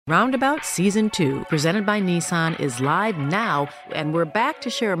Roundabout Season 2, presented by Nissan, is live now, and we're back to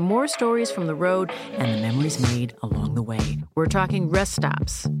share more stories from the road and the memories made along the way. We're talking rest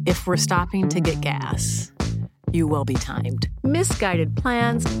stops, if we're stopping to get gas. You will be timed. Misguided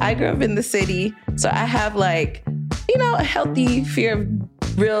plans. I grew up in the city, so I have a healthy fear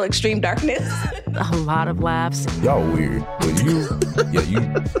of real extreme darkness. A lot of laughs. Y'all weird, but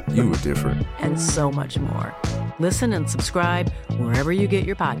you were different. And so much more. Listen and subscribe wherever you get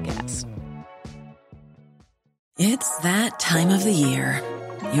your podcasts. It's that time of the year.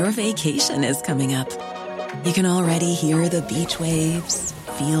 Your vacation is coming up. You can already hear the beach waves,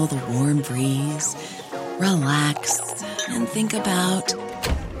 feel the warm breeze, relax, and think about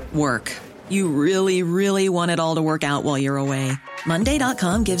work. You really, really want it all to work out while you're away.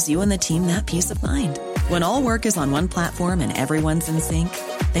 Monday.com gives you and the team that peace of mind. When all work is on one platform and everyone's in sync,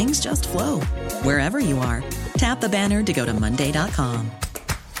 things just flow. Wherever you are, tap the banner to go to Monday.com.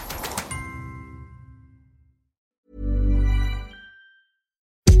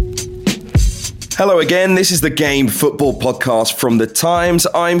 Hello again, this is the Game Football Podcast from The Times.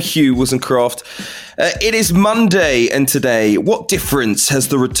 I'm Hugh Wozencroft. It is Monday, and today, what difference has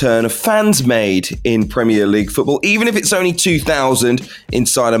the return of fans made in Premier League football, even if it's only 2,000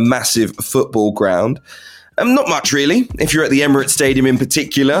 inside a massive football ground? Not much, really, if you're at the Emirates Stadium in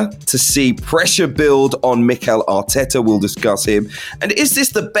particular, to see pressure build on Mikel Arteta. We'll discuss him. And is this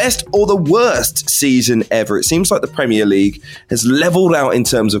the best or the worst season ever? It seems like the Premier League has leveled out in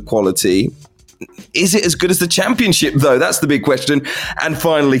terms of quality. Is it as good as the Championship, though? That's the big question. And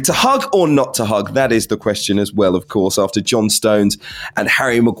finally, to hug or not to hug? That is the question as well, of course, after John Stones and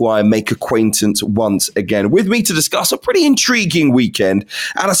Harry Maguire make acquaintance once again. With me to discuss a pretty intriguing weekend,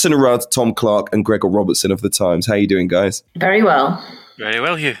 Alison Rudd, Tom Clark and Gregor Robertson of The Times. How are you doing, guys? Very well. Very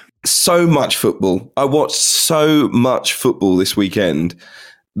well, Hugh. So much football. I watched so much football this weekend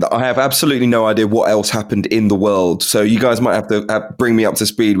that I have absolutely no idea what else happened in the world. So you guys might have to bring me up to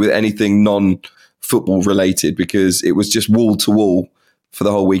speed with anything non-football related, because it was just wall to wall for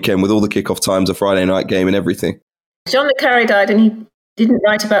the whole weekend with all the kickoff times, a Friday night game and everything. John le Carré died and he didn't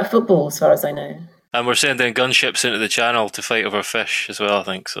write about football, as far as I know. And we're sending gunships into the channel to fight over fish as well, I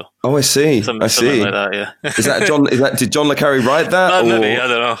think so. Oh, I see. Something like that, yeah. Did John le Carré write that? Maybe, I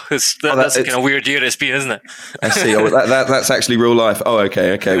don't know. That's the kind of weird year it's been, isn't it? I see. Oh, that's actually real life. Oh,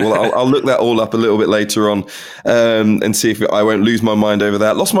 okay. Well, I'll look that all up a little bit later on and see if I won't lose my mind over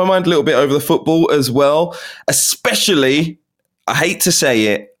that. Lost my mind a little bit over the football as well, especially, I hate to say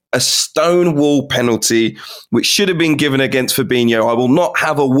it, a Stonewall penalty, which should have been given against Fabinho. I will not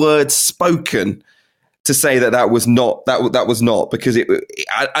have a word spoken to say that was not, because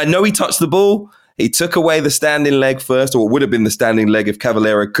I know he touched the ball. He took away the standing leg first, or it would have been the standing leg if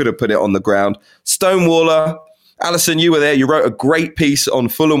Cavaleiro could have put it on the ground. Stonewaller, Alison, you were there. You wrote a great piece on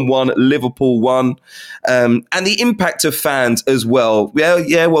Fulham 1, Liverpool 1, and the impact of fans as well. Well,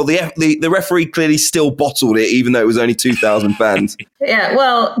 the referee clearly still bottled it, even though it was only 2,000 fans. Yeah,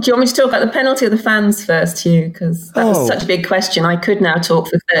 well, do you want me to talk about the penalty or the fans first, Hugh? Because that was such a big question. I could now talk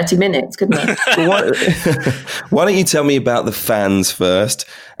for 30 minutes, couldn't I? Why don't you tell me about the fans first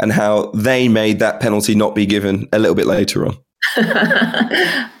and how they made that penalty not be given a little bit later on?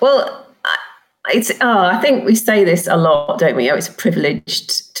 Well, I think we say this a lot, don't we? Oh, it's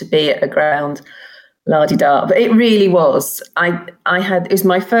privileged to be at a ground, la-di-da. But it really was. It was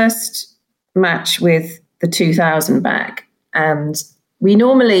my first match with the 2,000 back, and we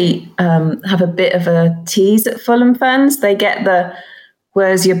normally have a bit of a tease at Fulham fans. They get the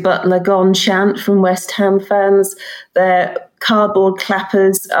 "Where's your butler gone" chant from West Ham fans. Their cardboard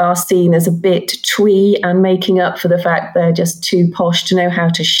clappers are seen as a bit twee and making up for the fact they're just too posh to know how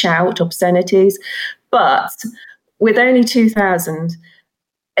to shout obscenities. But with only 2,000,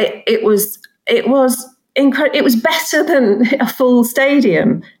 it was incredible. It was better than a full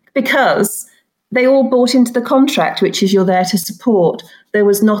stadium because they all bought into the contract, which is you're there to support. There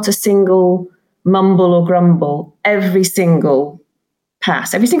was not a single mumble or grumble. Every single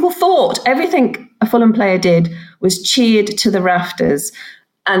pass, every single thought, everything a Fulham player did was cheered to the rafters.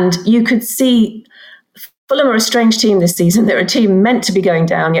 And you could see Fulham are a strange team this season. They're a team meant to be going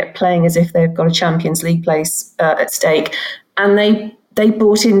down, yet playing as if they've got a Champions League place at stake. And they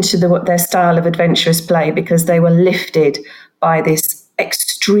bought into their style of adventurous play because they were lifted by this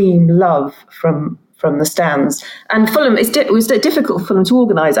extreme love from the stands. And Fulham, it was difficult for Fulham to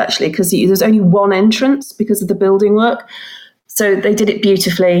organise, actually, because there's only one entrance because of the building work. So they did it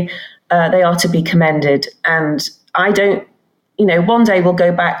beautifully. They are to be commended. And I don't, one day we'll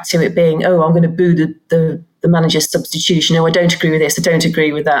go back to it being, I'm going to boo the manager's substitution. I don't agree with this. I don't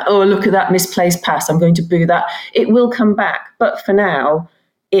agree with that. Look at that misplaced pass. I'm going to boo that. It will come back. But for now,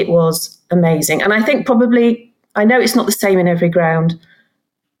 it was amazing. And I think probably, I know it's not the same in every ground.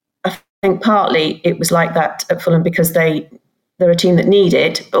 I think partly it was like that at Fulham because they're a team that need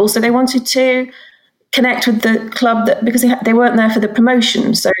it, but also they wanted to connect with the club because they weren't there for the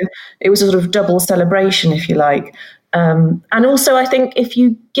promotion. So it was a sort of double celebration, if you like. And also, I think if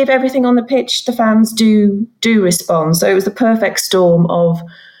you give everything on the pitch, the fans do respond. So it was the perfect storm of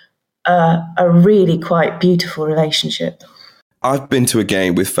a really quite beautiful relationship. I've been to a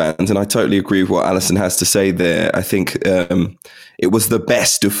game with fans and I totally agree with what Alison has to say there. I think it was the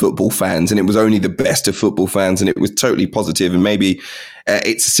best of football fans and it was only the best of football fans and it was totally positive. And maybe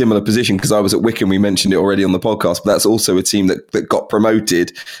it's a similar position because I was at Wycombe, we mentioned it already on the podcast, but that's also a team that got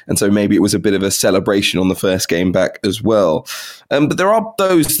promoted. And so maybe it was a bit of a celebration on the first game back as well. But there are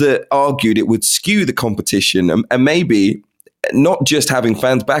those that argued it would skew the competition and maybe not just having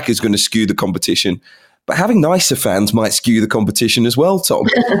fans back is going to skew the competition, but having nicer fans might skew the competition as well, Tom.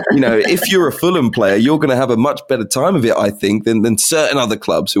 If you're a Fulham player, you're going to have a much better time of it, I think, than certain other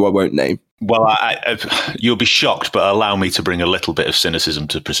clubs who I won't name. Well, you'll be shocked, but allow me to bring a little bit of cynicism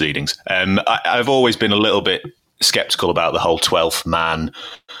to proceedings. I've always been a little bit sceptical about the whole 12th man.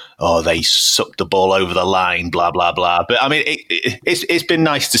 Oh, they sucked the ball over the line, blah, blah, blah. But I mean, it's been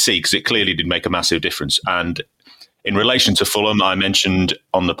nice to see because it clearly did make a massive difference. And in relation to Fulham, I mentioned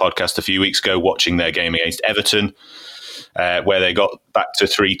on the podcast a few weeks ago watching their game against Everton, where they got back to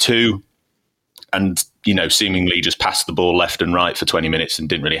 3-2 and, seemingly just passed the ball left and right for 20 minutes and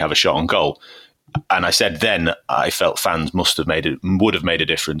didn't really have a shot on goal. And I said then I felt fans would have made a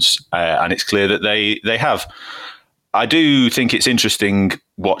difference. And it's clear that they have. I do think it's interesting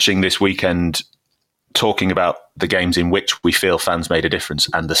watching this weekend talking about the games in which we feel fans made a difference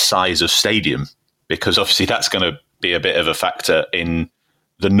and the size of stadium, because obviously that's going to be a bit of a factor in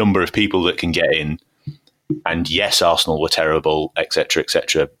the number of people that can get in. And yes, Arsenal were terrible, etc.,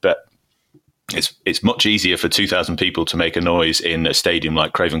 etc. But it's much easier for 2,000 people to make a noise in a stadium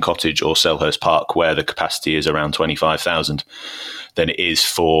like Craven Cottage or Selhurst Park, where the capacity is around 25,000, than it is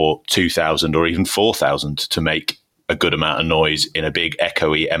for 2,000 or even 4,000 to make a good amount of noise in a big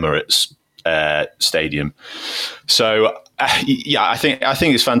echoey Emirates stadium. So I think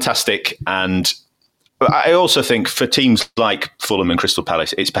it's fantastic. And I also think for teams like Fulham and Crystal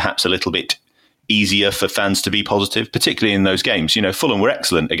Palace, it's perhaps a little bit easier for fans to be positive, particularly in those games. Fulham were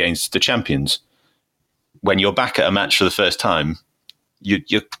excellent against the champions. When you're back at a match for the first time, you're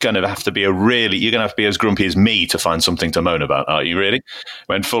going to have to be as grumpy as me to find something to moan about, are you really?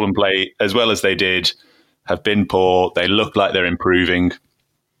 When Fulham play as well as they did, have been poor, they look like they're improving.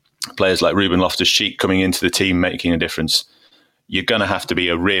 Players like Ruben Loftus-Cheek coming into the team, making a difference. You're going to have to be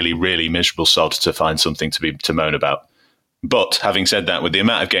a really, really miserable sod to find something to moan about. But having said that, with the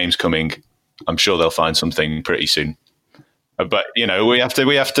amount of games coming, I'm sure they'll find something pretty soon. But we have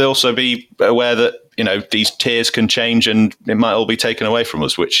to also be aware that these tiers can change and it might all be taken away from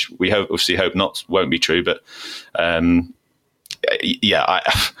us, which we obviously hope won't be true. But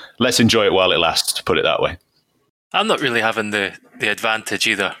let's enjoy it while it lasts. To put it that way. I'm not really having the advantage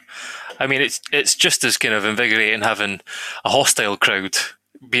either. I mean, it's just as kind of invigorating having a hostile crowd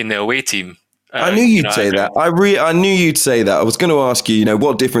being the away team. I knew you'd say that. I knew you'd say that. I was going to ask you,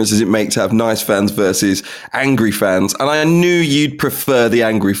 what difference does it make to have nice fans versus angry fans? And I knew you'd prefer the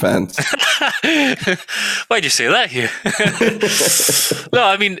angry fans. Why'd you say that, Hugh? No,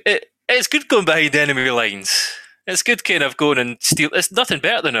 I mean, it's good going behind enemy lines. It's good kind of going and steal. It's nothing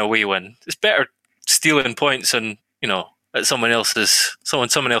better than an away win. It's better stealing points and, at someone else's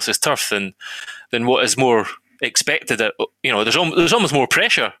turf than what is more expected. There's almost more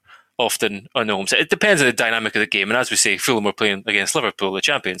pressure often on the home side. It depends on the dynamic of the game. And as we say, Fulham were playing against Liverpool, the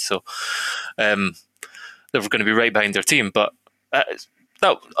champions, so they were going to be right behind their team. But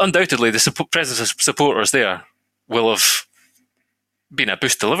that undoubtedly, the presence of supporters there will have been a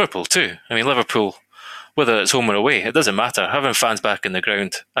boost to Liverpool too. I mean, Liverpool, whether it's home or away, it doesn't matter. Having fans back in the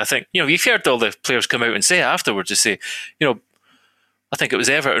ground, I think, you've heard all the players come out and say afterwards, to say, I think it was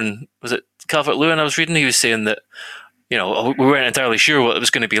Everton, was it Calvert-Lewin I was reading? He was saying that, we weren't entirely sure what it was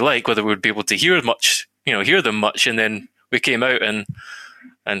going to be like, whether we would be able to hear them much. And then we came out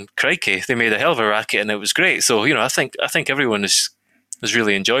and crikey, they made a hell of a racket and it was great. So, I think everyone is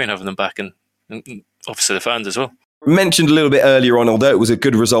really enjoying having them back and obviously the fans as well. Mentioned a little bit earlier on, although it was a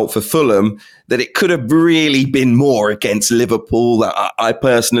good result for Fulham, that it could have really been more against Liverpool. I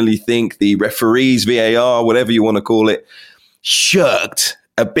personally think the referees, VAR, whatever you want to call it, shirked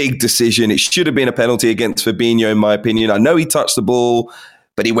a big decision. It should have been a penalty against Fabinho, in my opinion. I know he touched the ball,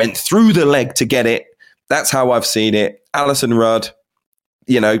 but he went through the leg to get it. That's how I've seen it. Alison Rudd,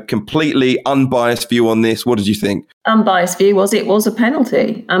 completely unbiased view on this. What did you think? Unbiased view was it was a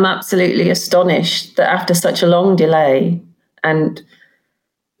penalty. I'm absolutely astonished that after such a long delay, and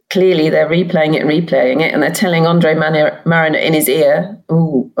clearly they're replaying it, and they're telling Andre Mariner in his ear,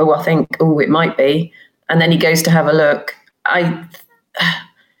 I think it might be. And then he goes to have a look.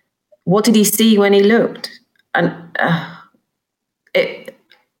 What did he see when he looked? And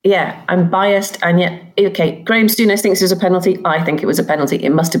I'm biased, and yet, okay, Graham Souness thinks it was a penalty. I think it was a penalty. It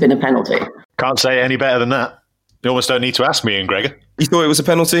must have been a penalty. Can't say it any better than that. You almost don't need to ask me and Gregor. You thought it was a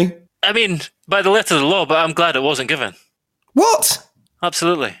penalty? I mean, by the letter of the law, but I'm glad it wasn't given. What?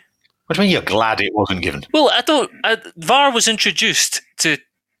 Absolutely. What do you mean you're glad it wasn't given? Well, VAR was introduced to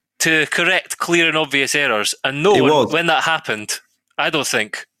correct clear and obvious errors, and no one, when that happened, I don't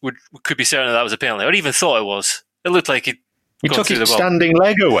think could be certain that was a penalty, or even thought it was. It looked like he took his standing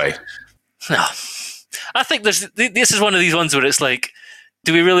leg away. No, I think this is one of these ones where it's like,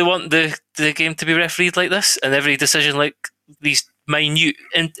 do we really want the game to be refereed like this, and every decision like these minute,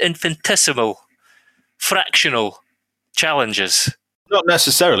 infinitesimal, fractional challenges? Not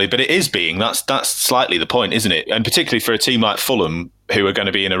necessarily, but it is being. That's slightly the point, isn't it? And particularly for a team like Fulham, who are going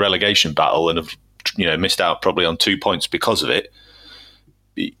to be in a relegation battle and have missed out probably on 2 points because of it.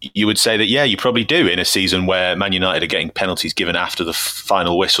 You would say that, yeah, you probably do in a season where Man United are getting penalties given after the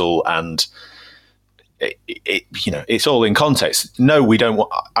final whistle, and it's all in context. No, we don't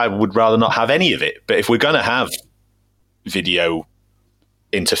want. I would rather not have any of it. But if we're going to have video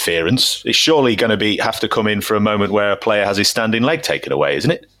interference, it's surely going to have to come in for a moment where a player has his standing leg taken away,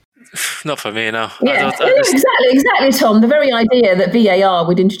 isn't it? Not for me, no. Yeah, exactly, Tom. The very idea that VAR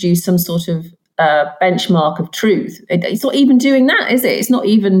would introduce some sort of benchmark of truth. It's not even doing that, is it? It's not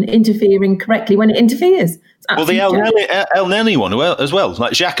even interfering correctly when it interferes. Well, the El Neni one as well.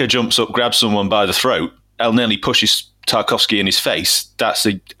 Like Xhaka jumps up, grabs someone by the throat. El Neni pushes Tarkowski in his face.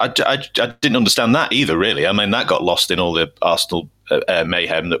 I didn't understand that either, really. I mean, that got lost in all the Arsenal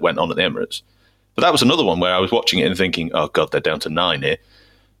mayhem that went on at the Emirates. But that was another one where I was watching it and thinking, oh, God, they're down to 9 here.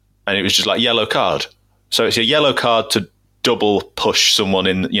 And it was just like yellow card. So it's a yellow card to double push someone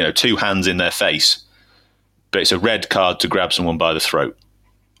in, 2 hands in their face, but it's a red card to grab someone by the throat.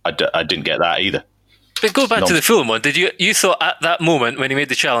 I didn't get that either. But go back to the Fulham one. Did you thought at that moment when he made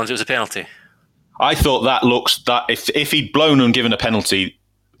the challenge it was a penalty? I thought that if he'd blown and given a penalty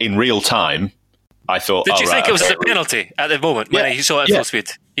in real time, I thought. Did you think it was a penalty at the moment when he saw it at full speed?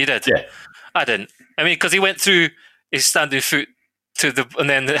 You did. Yeah, I didn't. I mean, because he went through his standing foot and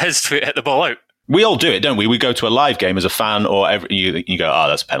then his foot hit the ball out. We all do it, don't we? We go to a live game as a fan, or you go,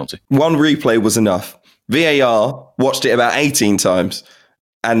 that's a penalty. One replay was enough. VAR watched it about 18 times,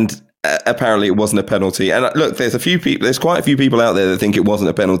 and apparently it wasn't a penalty. And look, there's quite a few people out there that think it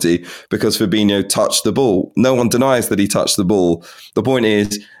wasn't a penalty because Fabinho touched the ball. No one denies that he touched the ball. The point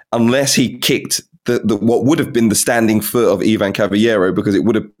is, unless he kicked the what would have been the standing foot of Ivan Cavallero, because it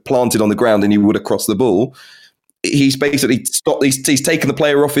would have planted on the ground and he would have crossed the ball, he's basically stopped. He's taken the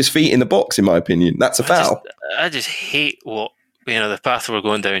player off his feet in the box. In my opinion, that's a foul. I just hate what the path we're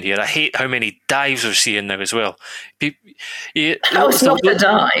going down here. I hate how many dives we're seeing now as well. It's not a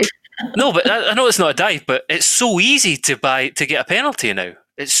dive. No, but I know it's not a dive, but it's so easy to get a penalty now.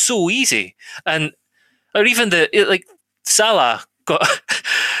 It's so easy, or even Salah got.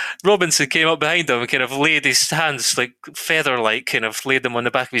 Robinson came up behind him and kind of laid his hands like feather-like, kind of laid them on the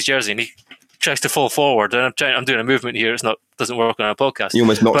back of his jersey, and he tries to fall forward, and I'm doing a movement here. Doesn't work on a podcast. You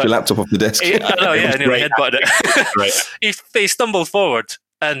almost knocked your laptop off the desk. I know, yeah, I nearly headbutted it. Right. He stumbled forward,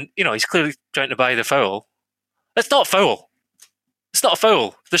 and he's clearly trying to buy the foul. It's not foul. It's not a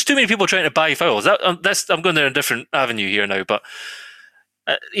foul. There's too many people trying to buy fouls. I'm going down a different avenue here now, but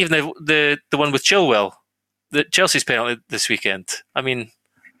even the one with Chilwell, the Chelsea's penalty this weekend. I mean,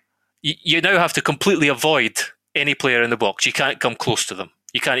 you now have to completely avoid any player in the box. You can't come close to them.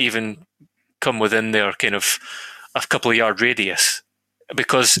 You can't even come within their kind of a couple of yard radius,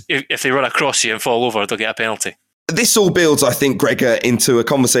 because if they run across you and fall over, they'll get a penalty. This all builds, I think, Gregor, into a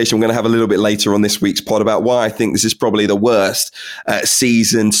conversation we're going to have a little bit later on this week's pod about why I think this is probably the worst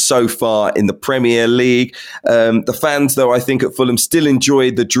season so far in the Premier League. The fans, though, I think at Fulham still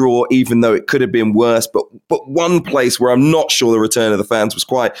enjoyed the draw, even though it could have been worse. But one place where I'm not sure the return of the fans was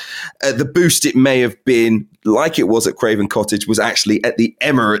quite the boost it may have been, like it was at Craven Cottage, was actually at the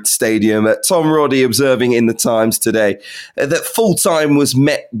Emirates Stadium. Tom Roddy observing in the Times today that full time was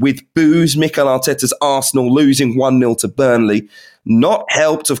met with boos. Mikel Arteta's Arsenal losing 1-0 to Burnley Not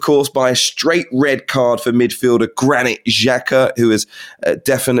helped, of course, by a straight red card for midfielder Granit Xhaka, who has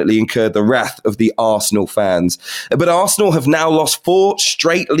definitely incurred the wrath of the Arsenal fans. But Arsenal have now lost 4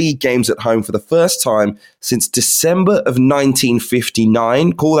 straight league games at home for the first time since December of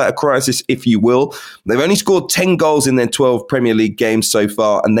 1959. Call that a crisis if you will. They've only scored 10 goals in their 12 Premier League games so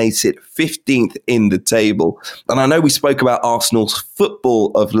far, and they sit 15th in the table. And I know we spoke about Arsenal's football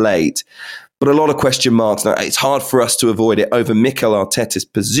of late, but a lot of question marks. Now, it's hard for us to avoid it over Mikel Arteta's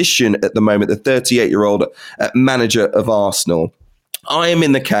position at the moment, the 38-year-old manager of Arsenal. I am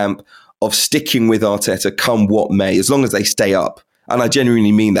in the camp of sticking with Arteta come what may, as long as they stay up. And I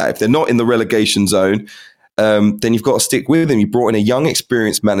genuinely mean that. If they're not in the relegation zone, then you've got to stick with him. You brought in a young,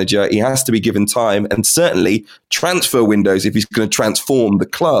 experienced manager. He has to be given time, and certainly transfer windows if he's going to transform the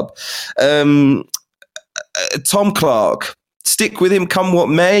club. Tom Clark, stick with him come what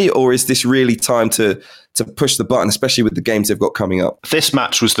may, or is this really time to push the button, especially with the games they've got coming up? This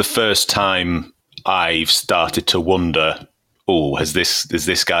match was the first time I've started to wonder, has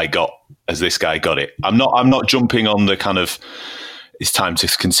this guy got it? I'm not jumping on the kind of it's time to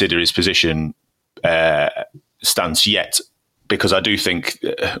consider his position stance yet, because I do think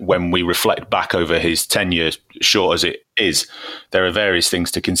when we reflect back over his tenure, short as it is, there are various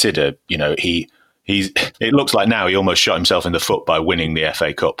things to consider. You know, it looks like now he almost shot himself in the foot by winning the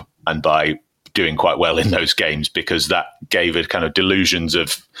FA Cup and by doing quite well in those games, because that gave it kind of delusions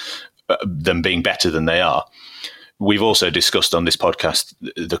of them being better than they are. We've also discussed on this podcast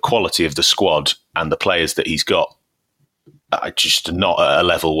the quality of the squad and the players that he's got are just not at a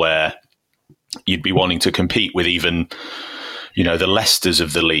level where you'd be wanting to compete with even, you know, the Leicesters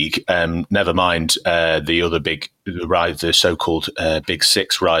of the league. Never mind the other the so-called Big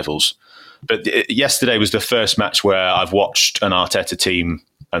Six rivals. But yesterday was the first match where I've watched an Arteta team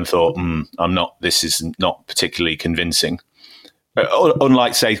and thought, this is not particularly convincing.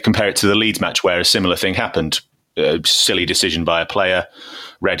 Unlike, say, compare it to the Leeds match where a similar thing happened. A silly decision by a player,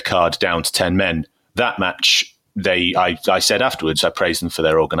 red card down to 10 men. That match, I said afterwards, I praised them for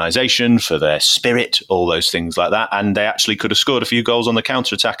their organisation, for their spirit, all those things like that. And they actually could have scored a few goals on the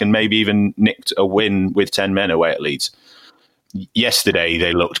counter-attack and maybe even nicked a win with 10 men away at Leeds. Yesterday,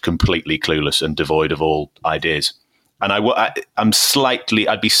 they looked completely clueless and devoid of all ideas. And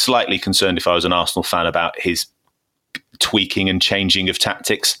I'd be slightly concerned if I was an Arsenal fan about his tweaking and changing of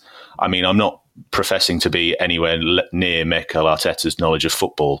tactics. I mean, I'm not professing to be anywhere near Mikel Arteta's knowledge of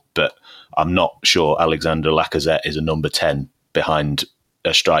football, but I'm not sure Alexander Lacazette is a number 10 behind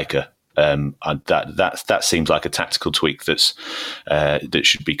a striker. That seems like a tactical tweak that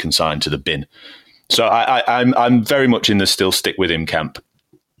should be consigned to the bin. So I'm very much in the still stick with him camp.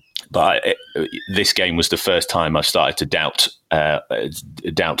 But this game was the first time I've started to doubt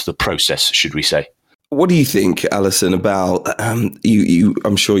the process, should we say. What do you think, Alison, about you?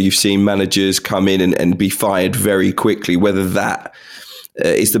 I'm sure you've seen managers come in and be fired very quickly, whether that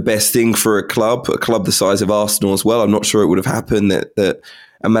is the best thing for a club the size of Arsenal as well. I'm not sure it would have happened that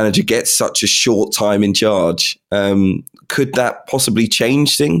a manager gets such a short time in charge. Could that possibly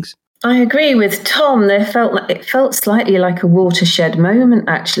change things? I agree with Tom. It felt slightly like a watershed moment,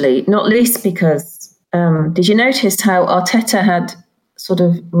 actually, not least because did you notice how Arteta had sort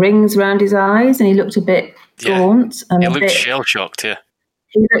of rings around his eyes and he looked a bit gaunt? And he looked shell-shocked, yeah.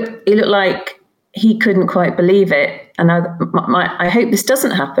 He looked like he couldn't quite believe it. And I hope this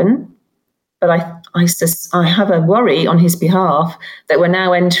doesn't happen, but I have a worry on his behalf that we're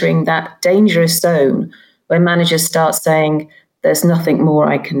now entering that dangerous zone where managers start saying, there's nothing more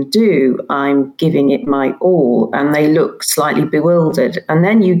I can do. I'm giving it my all. And they look slightly bewildered. And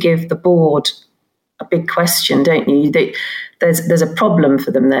then you give the board a big question, don't you? There's a problem for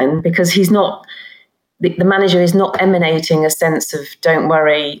them then, because the manager is not emanating a sense of, don't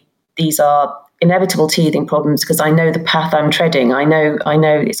worry, these are inevitable teething problems because I know the path I'm treading. I know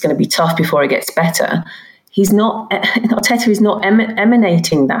it's going to be tough before it gets better. Arteta is not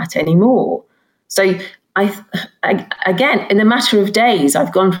emanating that anymore. So again, in a matter of days,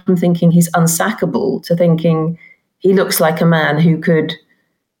 I've gone from thinking he's unsackable to thinking he looks like a man who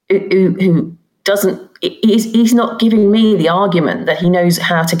doesn't. He's not giving me the argument that he knows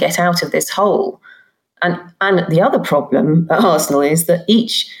how to get out of this hole. And the other problem at Arsenal is that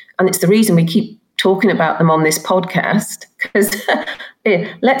and it's the reason we keep talking about them on this podcast, because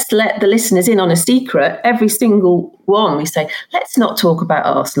let's let the listeners in on a secret. Every single one we say, let's not talk about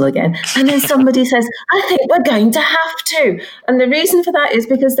Arsenal again. And then somebody says, I think we're going to have to. And the reason for that is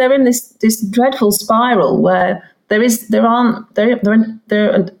because they're in this dreadful spiral where there are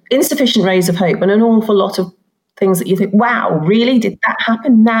insufficient rays of hope and an awful lot of things that you think, wow, really? Did that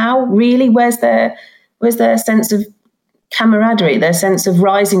happen now? Really? Where's their sense of camaraderie, their sense of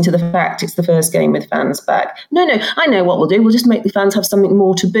rising to the fact it's the first game with fans back. No, I know what we'll do. We'll just make the fans have something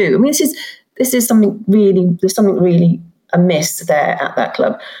more to boo. I mean, this is something really, there's something really amiss there at that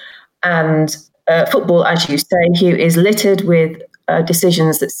club. And football, as you say, Hugh, is littered with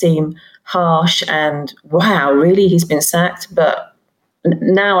decisions that seem harsh and, wow, really, he's been sacked? But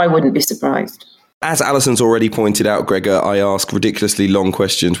now I wouldn't be surprised. As Alison's already pointed out, Gregor, I ask ridiculously long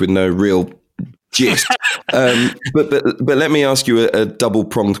questions with no real gist. But let me ask you a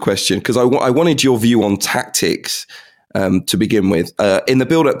double-pronged question, because I wanted your view on tactics to begin with. In the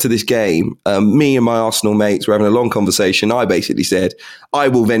build-up to this game, me and my Arsenal mates were having a long conversation. I basically said, I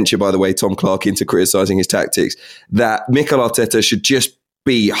will venture, by the way, Tom Clark into criticising his tactics, that Mikel Arteta should just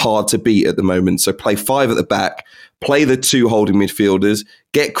be hard to beat at the moment. So play 5 at the back, play the 2 holding midfielders,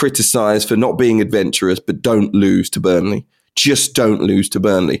 get criticised for not being adventurous, but don't lose to Burnley. Just don't lose to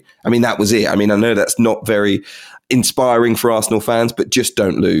Burnley. I mean, that was it. I mean, I know that's not very inspiring for Arsenal fans, but just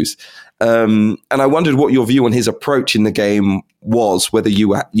don't lose. And I wondered what your view on his approach in the game was, whether you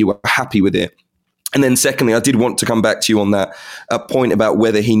were happy with it. And then secondly, I did want to come back to you on that point about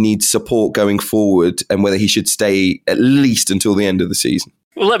whether he needs support going forward and whether he should stay at least until the end of the season.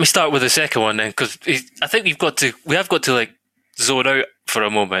 Well, let me start with the second one then, because I think we have got to like zone out for a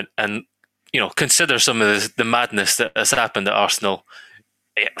moment and, you know, consider some of the madness that has happened at Arsenal.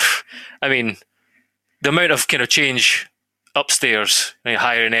 I mean, the amount of kind of change upstairs,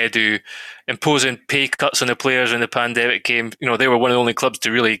 hiring Edu, imposing pay cuts on the players when the pandemic came. You know, they were one of the only clubs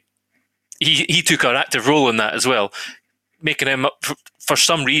to really. He took an active role in that as well, making him for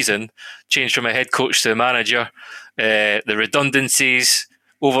some reason change from a head coach to a manager. The redundancies,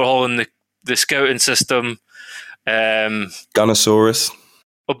 overhauling the scouting system. Gunnosaurus.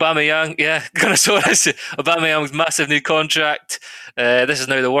 Aubameyang, yeah, Gunnosaurus. Aubameyang's massive new contract. This is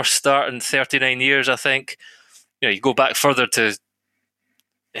now the worst start in 39 years, I think. You know, you go back further to,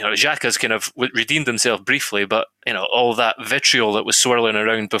 you know, Xhaka's kind of redeemed himself briefly, but, you know, all that vitriol that was swirling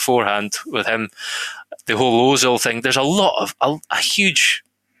around beforehand with him, the whole Ozil thing, there's a lot of,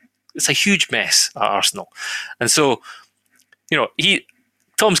 it's a huge mess at Arsenal. And so, you know,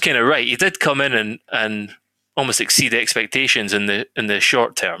 Tom's kind of right. He did come in and almost exceed expectations in the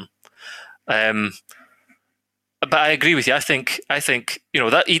short term. But I agree with you. I think you know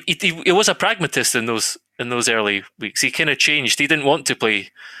that he was a pragmatist in those early weeks. He kind of changed. He didn't want to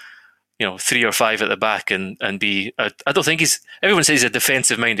play, you know, 3 or 5 at the back and be. I don't think everyone says he's a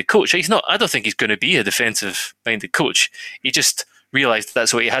defensive minded coach. He's not. I don't think he's going to be a defensive minded coach. He just realised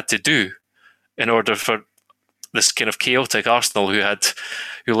that's what he had to do in order for this kind of chaotic Arsenal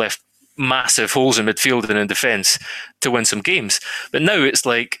who left massive holes in midfield and in defence to win some games. But now it's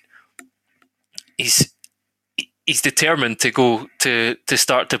like he's determined to go to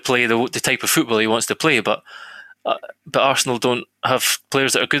start to play the type of football he wants to play, but Arsenal don't have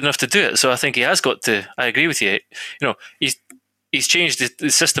players that are good enough to do it. So I think he has got to. I agree with you. You know, he's changed the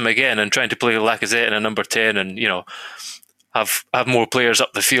system again and trying to play Lacazette in a number 10, and, you know, have more players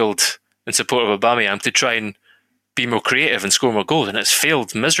up the field in support of Aubameyang to try and be more creative and score more goals, and it's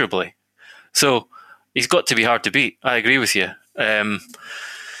failed miserably. So he's got to be hard to beat. I agree with you. And,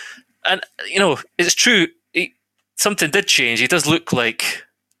 you know, it's true. Something did change. He does look like,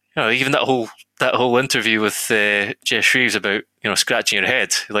 you know, even that whole interview with Jess Shreves about, you know, scratching your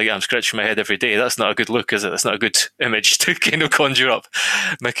head. Like, I'm scratching my head every day. That's not a good look, is it? That's not a good image to kind of conjure up.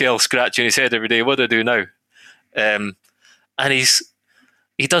 Mikel scratching his head every day. What do I do now? And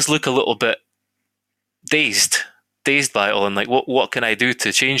he does look a little bit dazed by it all, and like, what can I do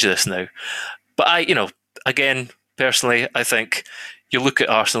to change this now? But you know, again, personally, I think you look at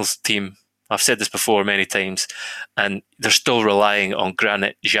Arsenal's team. I've said this before many times, and they're still relying on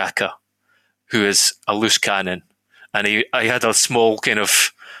Granit Xhaka, who is a loose cannon. And he had a small kind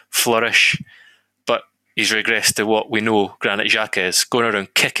of flourish, but he's regressed to what we know Granit Xhaka is, going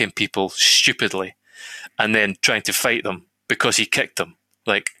around kicking people stupidly and then trying to fight them because he kicked them.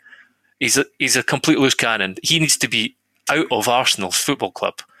 Like, he's a complete loose cannon. He needs to be out of Arsenal's football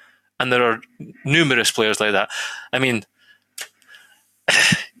club. And there are numerous players like that. I mean,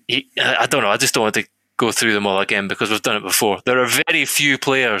 I don't know. I just don't want to go through them all again because we've done it before. There are very few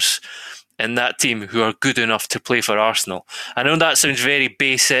players in that team who are good enough to play for Arsenal. I know that sounds very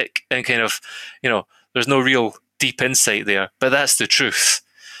basic and kind of, you know, there's no real deep insight there, but that's the truth.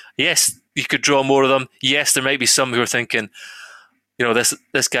 Yes, you could draw more of them. Yes, there might be some who are thinking, you know,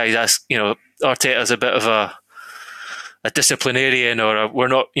 this guy's you know, Arteta's a bit of a disciplinarian, or we're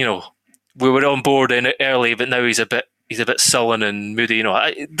not, you know, we were on board in it early, but now he's a bit sullen and moody. You know,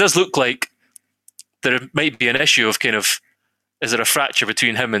 it does look like there might be an issue of kind of, is there a fracture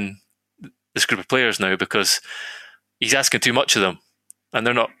between him and this group of players now? Because he's asking too much of them, and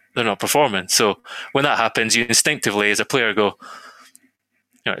they're not performing. So when that happens, you instinctively, as a player, go,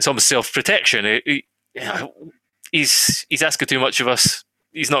 it's almost self-protection. He's asking too much of us.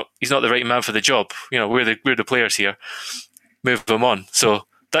 He's not the right man for the job. We're the players here. Move him on. So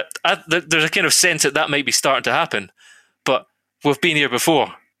there's a kind of sense that might be starting to happen. But we've been here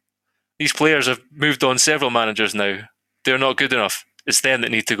before. These players have moved on several managers now. They're not good enough. It's them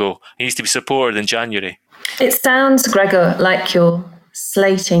that need to go. He needs to be supported in January. It sounds, Gregor, like you're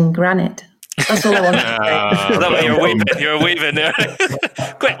slating granite. That's all I want to say. You're waving there.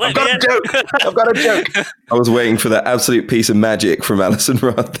 Quick, I've got a joke. I was waiting for that absolute piece of magic from Alison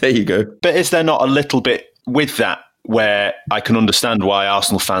Rudd. There you go. But is there not a little bit with that where I can understand why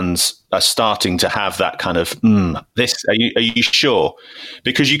Arsenal fans are starting to have that kind of, this, are you sure?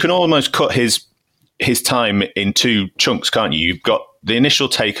 Because you can almost cut his time in two chunks, can't you? You've got the initial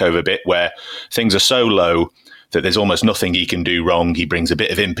takeover bit where things are so low that there's almost nothing he can do wrong. He brings a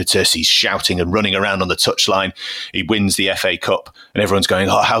bit of impetus. He's shouting and running around on the touchline. He wins the FA Cup and everyone's going,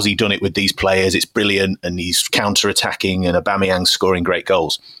 oh, how's he done it with these players? It's brilliant. And he's counter-attacking and Aubameyang scoring great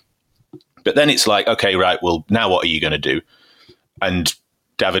goals. But then it's like, okay, right, well, now what are you going to do? And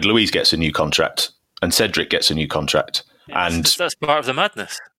David Luiz gets a new contract and Cedric gets a new contract. And that's part of the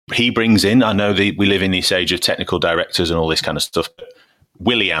madness. He brings in, I know we live in this age of technical directors and all this kind of stuff, but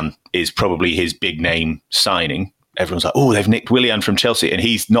Willian is probably his big name signing. Everyone's like, oh, they've nicked Willian from Chelsea, and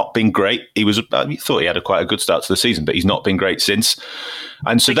he's not been great. I thought he had quite a good start to the season, but he's not been great since.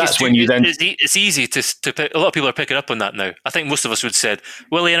 And so that's when you then... It's easy to pick. A lot of people are picking up on that now. I think most of us would have said,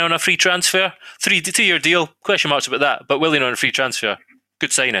 Willian on a free transfer, 2-year deal, question marks about that, but Willian on a free transfer,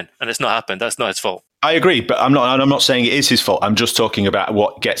 good signing, and it's not happened. That's not his fault. I agree, but I'm not saying it is his fault. I'm just talking about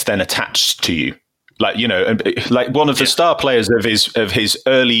what gets then attached to you. Like one of the star players of his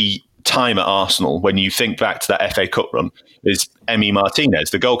early time at Arsenal, when you think back to that FA Cup run, is Emi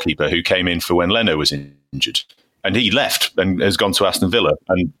Martinez, the goalkeeper who came in for when Leno was injured. And he left and has gone to Aston Villa.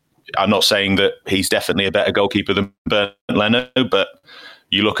 And I'm not saying that he's definitely a better goalkeeper than Bernd Leno, but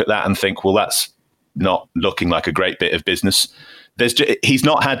you look at that and think, well, that's not looking like a great bit of business. He's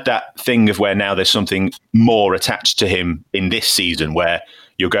not had that thing of where now there's something more attached to him in this season where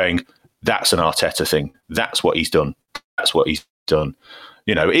you're going, that's an Arteta thing. That's what he's done. That's what he's done.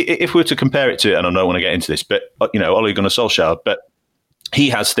 If we were to compare it to, and I don't want to get into this, but, Ole Gunnar Solskjaer, but he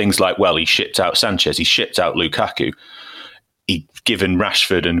has things like, well, he shipped out Sanchez, he shipped out Lukaku, he'd given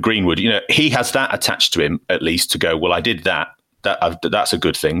Rashford and Greenwood. He has that attached to him at least to go, well, I did that. That's a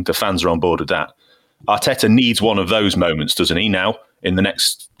good thing. The fans are on board with that. Arteta needs one of those moments, doesn't he, now, in the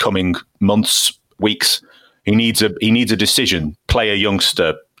next coming months, weeks? He needs a decision, play a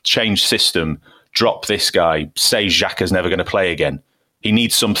youngster, change system, drop this guy, say Xhaka's never going to play again. He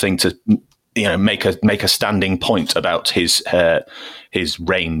needs something to, make a standing point about his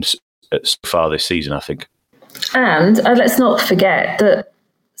reigns so far this season, I think. And let's not forget that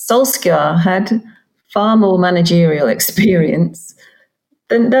Solskjaer had far more managerial experience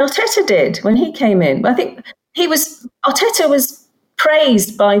than Arteta did when he came in. I think Arteta was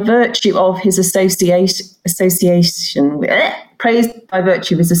praised by virtue of his association with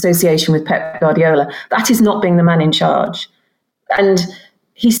Pep Guardiola. That is not being the man in charge. And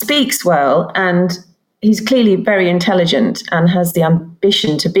he speaks well, and he's clearly very intelligent and has the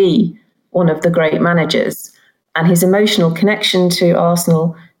ambition to be one of the great managers. And his emotional connection to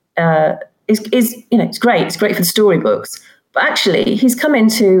Arsenal is it's great. It's great for the storybooks. But actually, he's come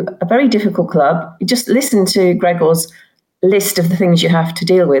into a very difficult club. You just listen to Gregor's list of the things you have to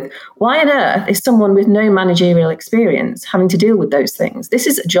deal with. Why on earth is someone with no managerial experience having to deal with those things? This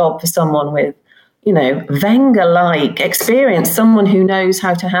is a job for someone with, Wenger-like experience, someone who knows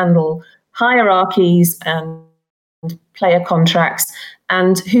how to handle hierarchies and player contracts,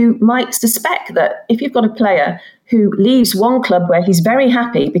 and who might suspect that if you've got a player who leaves one club where he's very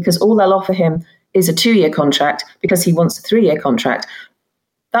happy because all they'll offer him is a 2-year contract because he wants a 3-year contract,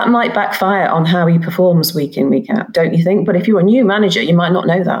 that might backfire on how he performs week in, week out, don't you think? But if you're a new manager, you might not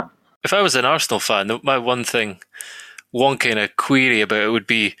know that. If I was an Arsenal fan, my one kind of query about it would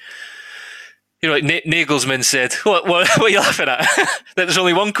be, like Nagelsmann said, what are you laughing at? That there's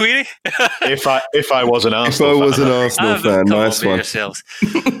only one query? If I was an Arsenal fan, nice one. Yourselves.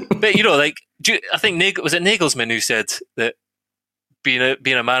 But I think was it Nagelsmann who said that being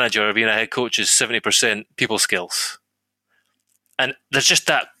a manager or being a head coach is 70% people skills. And there's just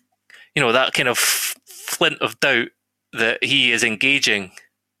that, that kind of flint of doubt that he is engaging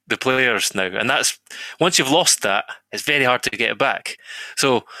the players now. And that's, once you've lost that, it's very hard to get it back.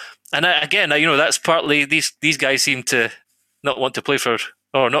 So, and again, that's partly, these guys seem to not want to play for,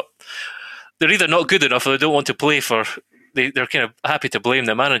 or not, they're either not good enough or they don't want to play for. They're kind of happy to blame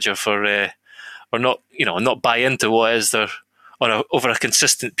the manager for or not, not buy into what is they're over a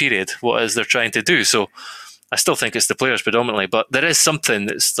consistent period. What is they're trying to do? So I still think it's the players predominantly, but there is something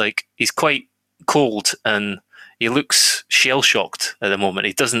that's like he's quite cold and he looks shell shocked at the moment.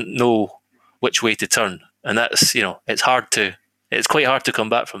 He doesn't know which way to turn, and that's it's quite hard to come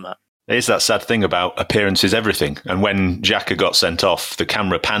back from that. It is that sad thing about appearances, everything. And when Xhaka got sent off, the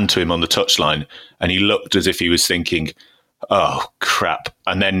camera panned to him on the touchline and he looked as if he was thinking, oh, crap.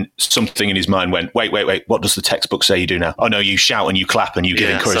 And then something in his mind went, wait, what does the textbook say you do now? Oh, no, you shout and you clap and you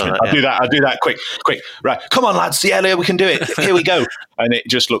give encouragement. I'll do that, quick. Right, come on, lads, yeah, we can do it. Here we go. And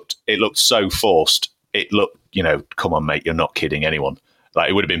it looked so forced. It looked, come on, mate, you're not kidding anyone. Like,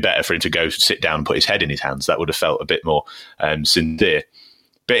 it would have been better for him to go sit down and put his head in his hands. That would have felt a bit more sincere.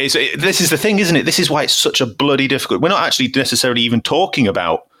 But this is the thing, isn't it? This is why it's such a bloody difficult. We're not actually necessarily even talking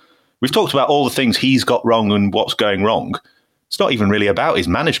about. We've talked about all the things he's got wrong and what's going wrong. It's not even really about his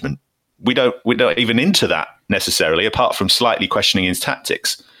management. We're not even into that necessarily, apart from slightly questioning his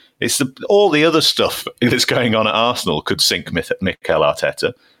tactics. It's all the other stuff that's going on at Arsenal could sink Mikel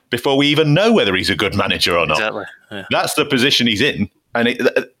Arteta before we even know whether he's a good manager or not. Exactly. Yeah. That's the position he's in, and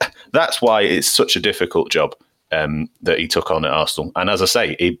that's why it's such a difficult job. That he took on at Arsenal. And as I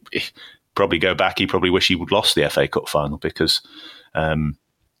say, he probably go back, he probably wish he would lost the FA Cup final because and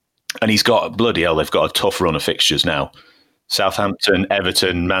he's got, bloody hell, they've got a tough run of fixtures now. Southampton,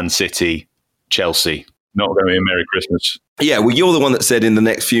 Everton, Man City, Chelsea. Not going to be a Merry Christmas. Yeah, well, you're the one that said in the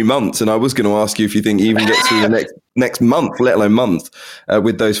next few months, and I was going to ask you if you think he even gets through the next month, let alone month,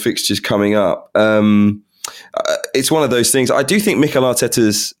 with those fixtures coming up. It's one of those things. I do think Mikel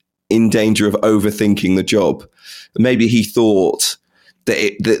Arteta's in danger of overthinking the job. Maybe he thought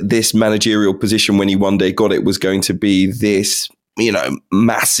that this managerial position when he one day got it was going to be this,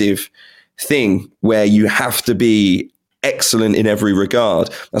 massive thing where you have to be excellent in every regard.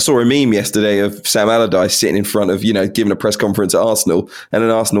 I saw a meme yesterday of Sam Allardyce sitting in front of, giving a press conference at Arsenal and an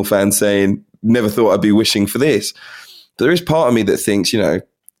Arsenal fan saying, never thought I'd be wishing for this. But there is part of me that thinks,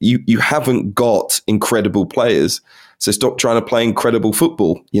 you haven't got incredible players. So stop trying to play incredible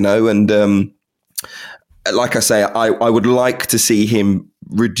football, and like I say, I would like to see him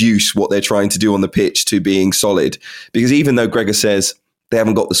reduce what they're trying to do on the pitch to being solid. Because even though Gregor says they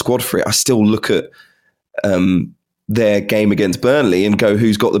haven't got the squad for it, I still look at their game against Burnley and go,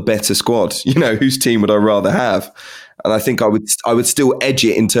 who's got the better squad? Whose team would I rather have? And I think I would still edge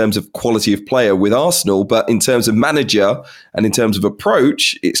it in terms of quality of player with Arsenal, but in terms of manager and in terms of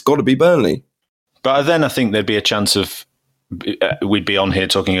approach, it's got to be Burnley. But then I think there'd be a chance of we'd be on here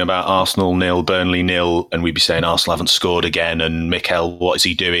talking about Arsenal 0, Burnley 0, and we'd be saying Arsenal haven't scored again, and Mikel, what is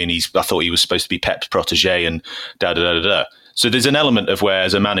he doing? I thought he was supposed to be Pep's protege, and da-da-da-da-da. So there's an element of where,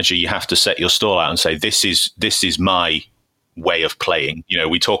 as a manager, you have to set your stall out and say, this is my way of playing.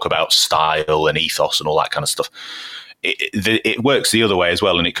 We talk about style and ethos and all that kind of stuff. It works the other way as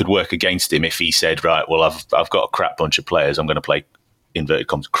well, and it could work against him if he said, right, well, I've got a crap bunch of players, I'm going to play, inverted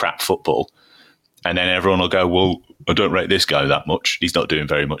commas, crap football. And then everyone will go, well, I don't rate this guy that much. He's not doing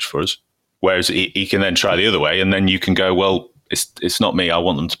very much for us. Whereas he can then try the other way, and then you can go, well, it's not me. I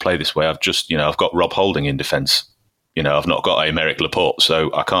want them to play this way. I've just, I've got Rob Holding in defence. I've not got Aymeric Laporte,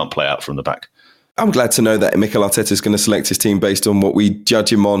 so I can't play out from the back. I'm glad to know that Mikel Arteta is going to select his team based on what we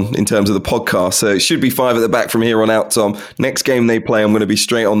judge him on in terms of the podcast. So it should be 5 at the back from here on out, Tom. Next game they play, I'm going to be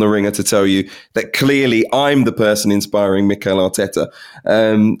straight on the ringer to tell you that clearly I'm the person inspiring Mikel Arteta.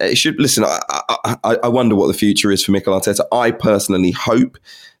 I wonder what the future is for Mikel Arteta. I personally hope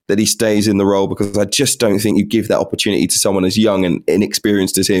that he stays in the role because I just don't think you give that opportunity to someone as young and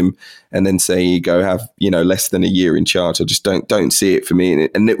inexperienced as him and then say you go have, less than a year in charge. I just don't see it for me.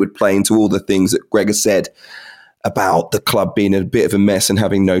 And it would play into all the things that Gregor said about the club being a bit of a mess and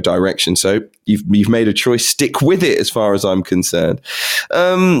having no direction. So you've made a choice. Stick with it as far as I'm concerned.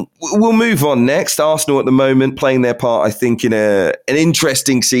 We'll move on next. Arsenal at the moment playing their part, I think, in an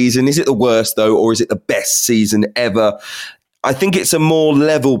interesting season. Is it the worst, though, or is it the best season ever? I think it's a more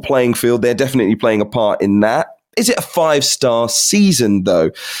level playing field. They're definitely playing a part in that. Is it a 5-star season, though?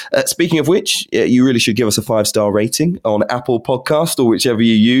 Speaking of which, you really should give us a 5-star rating on Apple Podcast or whichever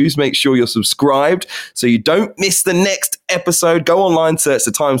you use. Make sure you're subscribed so you don't miss the next episode. Go online, search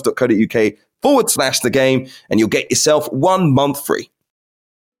thetimes.co.uk/the game, and you'll get yourself 1 month free.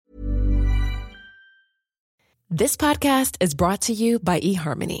 This podcast is brought to you by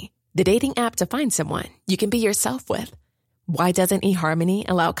eHarmony, the dating app to find someone you can be yourself with. Why doesn't eHarmony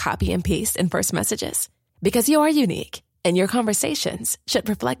allow copy and paste in first messages? Because you are unique, and your conversations should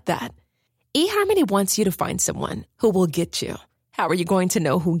reflect that. eHarmony wants you to find someone who will get you. How are you going to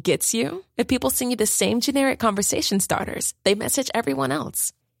know who gets you? If people send you the same generic conversation starters, they message everyone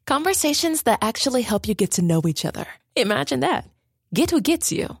else. Conversations that actually help you get to know each other. Imagine that. Get who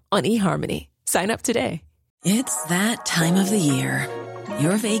gets you on eHarmony. Sign up today. It's that time of the year.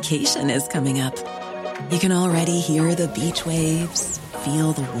 Your vacation is coming up. You can already hear the beach waves,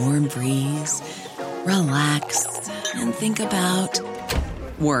 feel the warm breeze, relax, and think about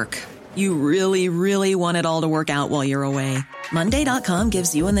work. You really, really want it all to work out while you're away. Monday.com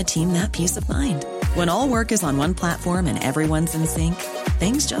gives you and the team that peace of mind. When all work is on one platform and everyone's in sync,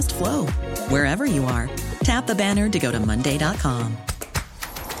 things just flow. Wherever you are, tap the banner to go to Monday.com.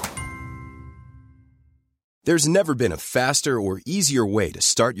 There's never been a faster or easier way to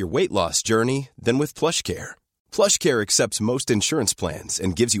start your weight loss journey than with PlushCare. PlushCare accepts most insurance plans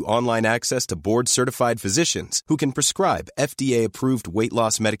and gives you online access to board-certified physicians who can prescribe FDA-approved weight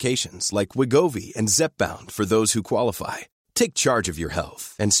loss medications like Wegovy and Zepbound for those who qualify. Take charge of your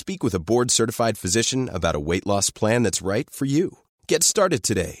health and speak with a board-certified physician about a weight loss plan that's right for you. Get started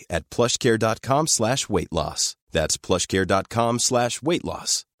today at plushcare.com/weight loss. That's plushcare.com/weight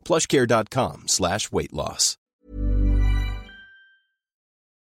loss. plushcare.com/weight loss.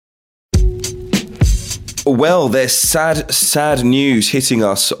 Well, there's sad news hitting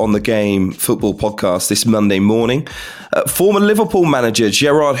us on the Game Football Podcast this Monday morning. Former Liverpool manager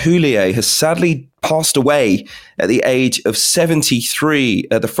Gerard Houllier has sadly passed away at the age of 73.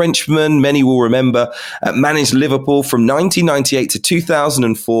 The Frenchman, many will remember, managed Liverpool from 1998 to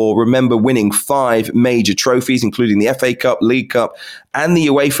 2004. Remember winning 5 major trophies, including the FA Cup, League Cup, and the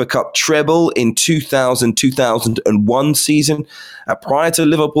UEFA Cup treble in 2000-2001 season. Prior to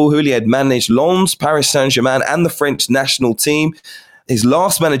Liverpool, Houllier had managed Lens, Paris Saint-Germain, and the French national team. His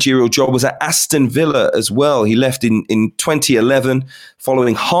last managerial job was at Aston Villa as well. He left in 2011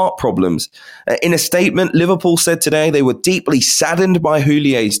 following heart problems. In a statement, Liverpool said today they were deeply saddened by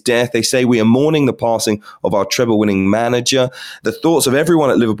Houlier's death. They say, "We are mourning the passing of our treble-winning manager. The thoughts of everyone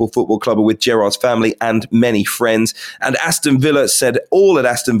at Liverpool Football Club are with Gerrard's family and many friends." And Aston Villa said, "All at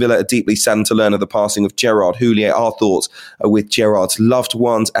Aston Villa are deeply saddened to learn of the passing of Gerard Houllier. Our thoughts are with Gerrard's loved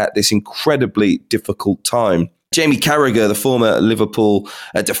ones at this incredibly difficult time." Jamie Carragher, the former Liverpool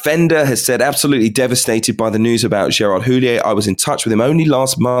defender, has said, "Absolutely devastated by the news about Gerard Houllier. I was in touch with him only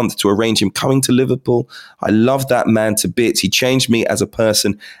last month to arrange him coming to Liverpool. I love that man to bits. He changed me as a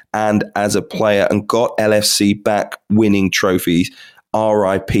person and as a player and got LFC back winning trophies.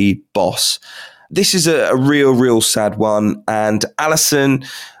 R.I.P. boss." This is a real sad one. And Alison,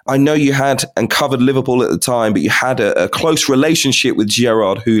 I know you had and covered Liverpool at the time, but you had a close relationship with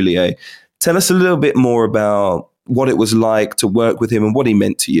Gerard Houllier. Tell us a little bit more about what it was like to work with him and what he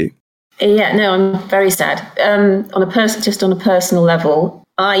meant to you. Yeah, no, I'm very sad. On a personal level,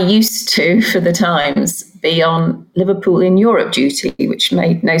 I used to, for the Times, be on Liverpool in Europe duty, which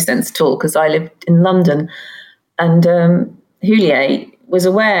made no sense at all because I lived in London. And Houllier was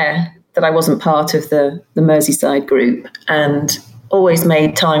aware that I wasn't part of the Merseyside group and always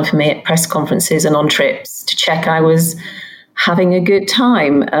made time for me at press conferences and on trips to check I was having a good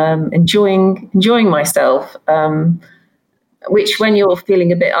time, enjoying myself, which when you're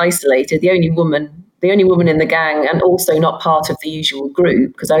feeling a bit isolated, the only woman in the gang and also not part of the usual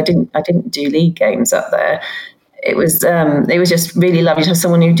group, because I didn't do league games up there. It was just really lovely to have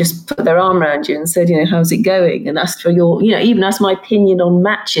someone who just put their arm around you and said, how's it going? And asked for your, even asked my opinion on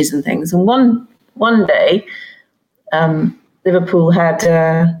matches and things. And one day, Liverpool had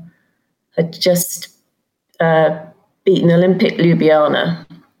just beaten Olympic Ljubljana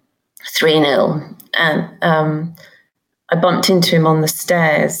 3-0. And I bumped into him on the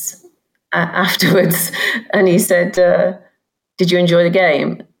stairs afterwards. And he said, "Did you enjoy the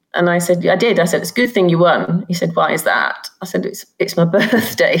game?" And I said, "I did." I said, "It's a good thing you won." He said, "Why is that?" I said, it's my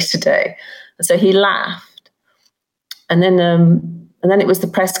birthday today. And so he laughed. And then it was the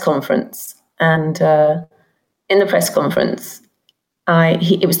press conference. And in the press conference,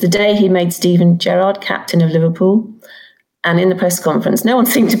 it was the day he made Steven Gerrard captain of Liverpool. And in the press conference, no one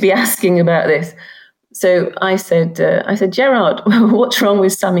seemed to be asking about this. So I said, "Gerrard, what's wrong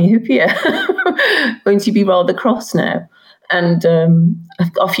with Sami Hyypiä? Won't you be rather cross now?" And I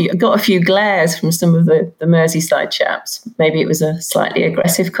got a few glares from some of the Merseyside chaps. Maybe it was a slightly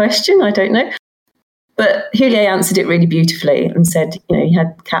aggressive question, I don't know. But Houllier answered it really beautifully and said, he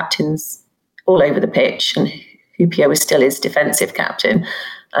had captains all over the pitch, and Hyypiä was still his defensive captain.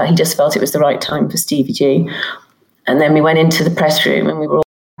 He just felt it was the right time for Stevie G. And then we went into the press room and we were all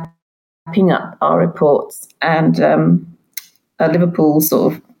wrapping up our reports. And a Liverpool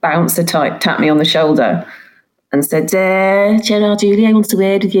sort of bouncer type tapped me on the shoulder and said, "Gerard Houllier wants to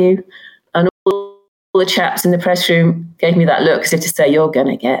word with you." And the chaps in the press room gave me that look as if to say, you're going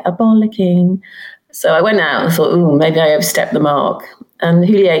to get a bollocking. So I went out and thought, maybe I overstepped the mark. And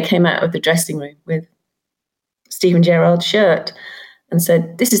Houllier came out of the dressing room with Steven Gerrard's shirt and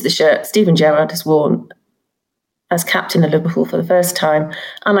said, this is the shirt Steven Gerrard has worn as captain of Liverpool for the first time,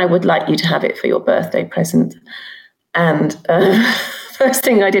 and I would like you to have it for your birthday present. And first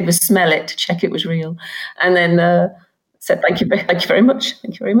thing I did was smell it to check it was real. And then said, thank you very much,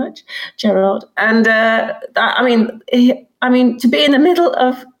 Gerrard. And to be in the middle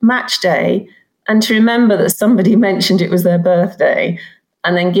of match day and to remember that somebody mentioned it was their birthday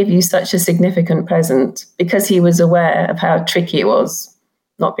and then give you such a significant present because he was aware of how tricky it was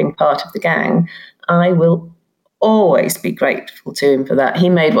not being part of the gang, I will always be grateful to him for that. He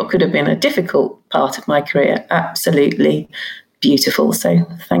made what could have been a difficult part of my career absolutely beautiful. So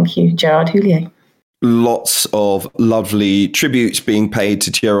thank you, Gerard Houllier. Lots of lovely tributes being paid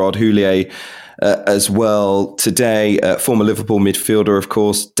to Gerard Houllier as well today. Former Liverpool midfielder, of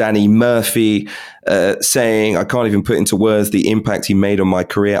course, Danny Murphy, saying, I can't even put into words the impact he made on my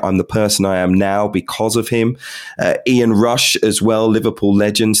career. I'm the person I am now because of him. Ian Rush as well, Liverpool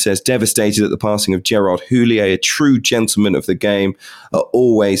legend, says, devastated at the passing of Gerard Houllier, a true gentleman of the game,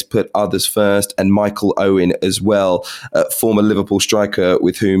 always put others first. And Michael Owen as well, former Liverpool striker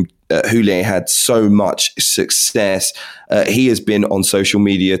with whom Houllier had so much success. He has been on social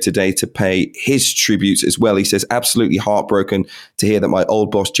media today to pay his tributes as well. He says, absolutely heartbroken to hear that my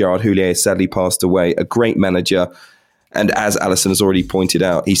old boss, Gerard Houllier, sadly passed away. A great manager. And as Alison has already pointed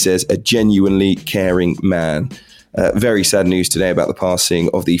out, he says, a genuinely caring man. Very sad news today about the passing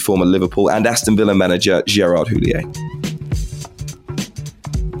of the former Liverpool and Aston Villa manager, Gerard Houllier.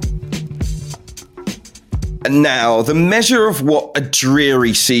 And now, the measure of what a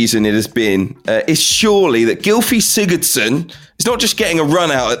dreary season it has been is surely that Gylfi Sigurdsson is not just getting a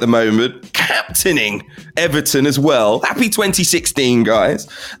run out at the moment, captaining Everton as well. Happy 2016, guys.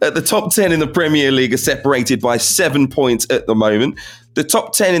 The top 10 in the Premier League are separated by 7 points at the moment. The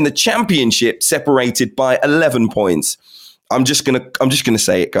top 10 in the Championship separated by 11 points. I'm just gonna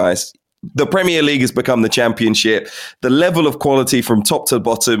say it, guys. The Premier League has become the Championship. The level of quality from top to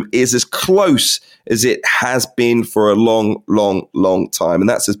bottom is as close as it has been for a long, long, long time. And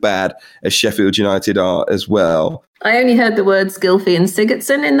that's as bad as Sheffield United are as well. I only heard the words Gylfi and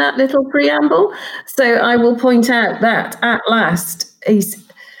Sigurdsson in that little preamble. So I will point out that at last, his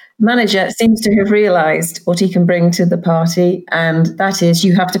manager seems to have realised what he can bring to the party. And that is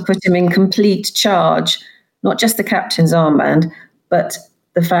you have to put him in complete charge, not just the captain's armband, but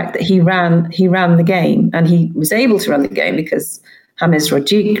the fact that he ran the game, and he was able to run the game because James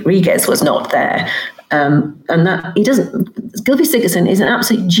Rodriguez was not there. And that Gylfi Sigurdsson is an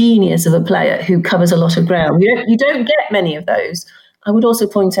absolute genius of a player who covers a lot of ground. You don't get many of those. I would also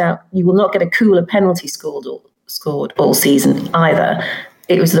point out you will not get a cooler penalty scored all season either.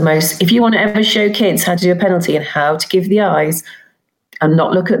 It was the most, if you want to ever show kids how to do a penalty and how to give the eyes and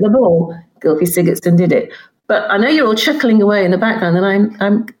not look at the ball, Gylfi Sigurdsson did it. But I know you're all chuckling away in the background, and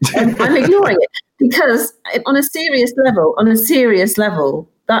I'm ignoring it because on a serious level,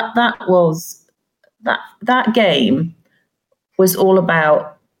 that game was all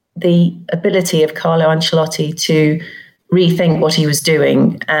about the ability of Carlo Ancelotti to rethink what he was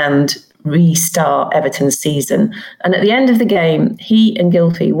doing and restart Everton's season. And at the end of the game, he and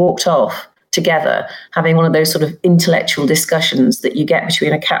Gylfi walked off together, having one of those sort of intellectual discussions that you get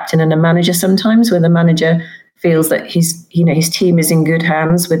between a captain and a manager sometimes, where the manager feels that his team is in good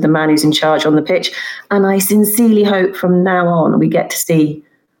hands with the man who's in charge on the pitch. And I sincerely hope from now on we get to see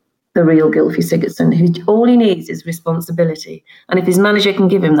the real Gylfi Sigurdsson, who all he needs is responsibility. And if his manager can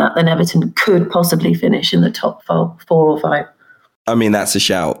give him that, then Everton could possibly finish in the top 4 or 5. I mean, that's a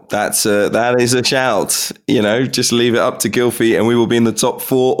shout. That is a shout. Just leave it up to Gylfi and we will be in the top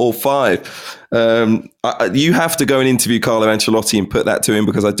 4 or 5. You have to go and interview Carlo Ancelotti and put that to him,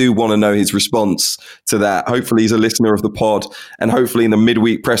 because I do want to know his response to that. Hopefully he's a listener of the pod, and hopefully in the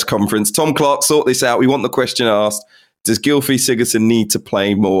midweek press conference, Tom Clark, sort this out. We want the question asked. Does Gylfi Sigurdsson need to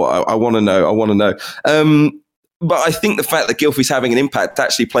play more? I want to know. But I think the fact that Gylfi's having an impact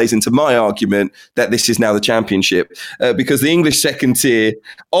actually plays into my argument that this is now the Championship, because the English second tier,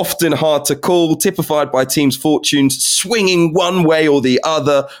 often hard to call, typified by teams' fortunes swinging one way or the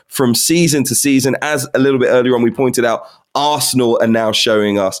other from season to season. As a little bit earlier on we pointed out, Arsenal are now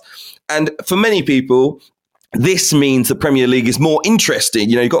showing us. And for many people, this means the Premier League is more interesting.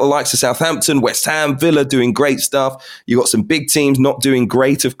 You've got the likes of Southampton, West Ham, Villa doing great stuff. You've got some big teams not doing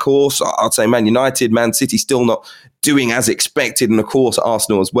great, of course. I'd say Man United, Man City still not doing as expected, and of course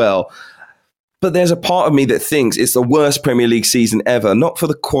Arsenal as well. But there's a part of me that thinks it's the worst Premier League season ever, not for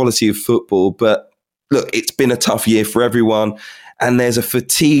the quality of football, but look, it's been a tough year for everyone. And there's a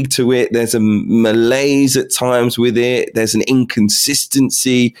fatigue to it. There's a malaise at times with it. There's an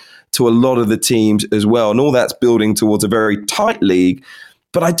inconsistency to a lot of the teams as well. And all that's building towards a very tight league.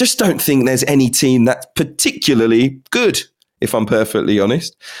 But I just don't think there's any team that's particularly good, if I'm perfectly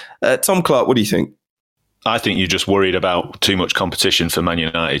honest. Tom Clark, what do you think? I think you're just worried about too much competition for Man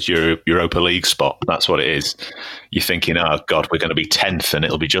United's Europa League spot. That's what it is. You're thinking, oh, God, we're going to be 10th and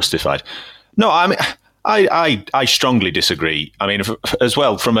it'll be justified. No, I mean, I strongly disagree. I mean, as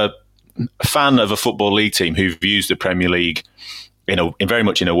well, from a fan of a Football League team who views the Premier League in very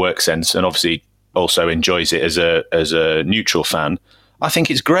much in a work sense, and obviously also enjoys it as a neutral fan, I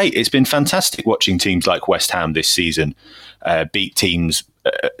think it's great. It's been fantastic watching teams like West Ham this season beat teams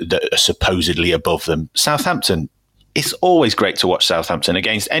that are supposedly above them. Southampton, it's always great to watch Southampton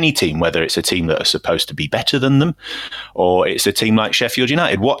against any team, whether it's a team that are supposed to be better than them or it's a team like Sheffield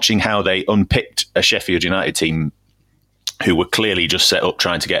United. Watching how they unpicked a Sheffield United team who were clearly just set up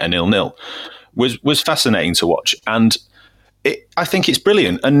trying to get a 0-0 was fascinating to watch. And I think it's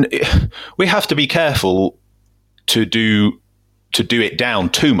brilliant. And we have to be careful to do it down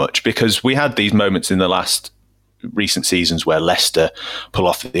too much, because we had these moments in the last recent seasons where Leicester pull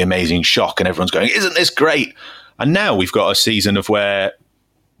off the amazing shock and everyone's going, isn't this great? And now we've got a season of where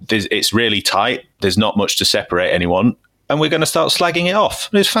it's really tight. There's not much to separate anyone. And we're going to start slagging it off.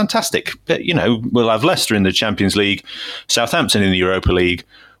 It's fantastic. But, we'll have Leicester in the Champions League, Southampton in the Europa League,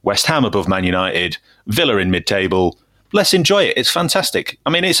 West Ham above Man United, Villa in mid-table. Let's enjoy it. It's fantastic. I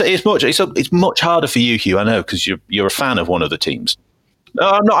mean, it's much harder for you, Hugh, I know, because you're a fan of one of the teams. No,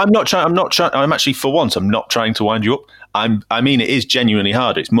 I'm not trying. I'm actually, for once, I'm not trying to wind you up. I mean, it is genuinely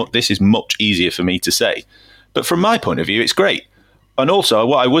hard. This is much easier for me to say. But from my point of view, it's great. And also,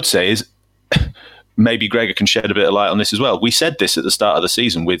 what I would say is, maybe Gregor can shed a bit of light on this as well. We said this at the start of the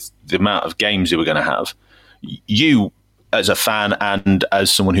season with the amount of games we were going to have. You, as a fan and as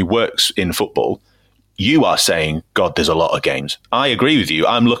someone who works in football, you are saying, God, there's a lot of games. I agree with you.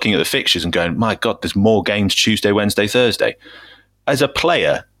 I'm looking at the fixtures and going, my God, there's more games Tuesday, Wednesday, Thursday. As a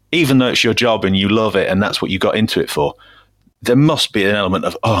player, even though it's your job and you love it and that's what you got into it for, there must be an element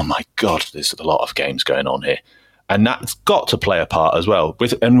of, oh my God, there's a lot of games going on here. And that's got to play a part as well.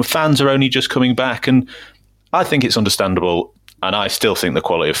 And fans are only just coming back. And I think it's understandable. And I still think the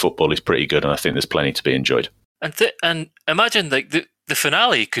quality of football is pretty good. And I think there's plenty to be enjoyed. And imagine the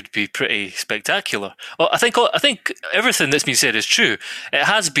finale could be pretty spectacular. Well, I think everything that's been said is true. It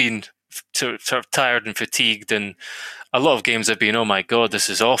has been sort of tired and fatigued, and a lot of games have been, oh my God, this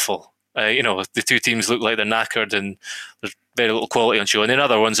is awful. The two teams look like they're knackered and there's very little quality on show. And then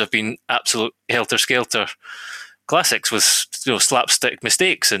other ones have been absolute helter-skelter classics with slapstick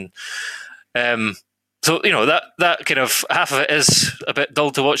mistakes. And so, that kind of, half of it is a bit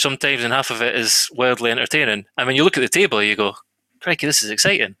dull to watch sometimes and half of it is wildly entertaining. And when you look at the table, you go, crikey, this is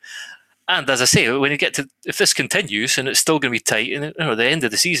exciting. And as I say, when you get to, if this continues and it's still going to be tight, and the end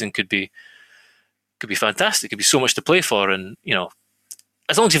of the season could be fantastic. Could be so much to play for, and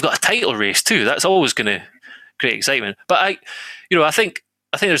as long as you've got a title race too, that's always going to create excitement. But I think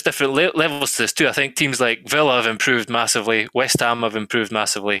there's different levels to this too. I think teams like Villa have improved massively. West Ham have improved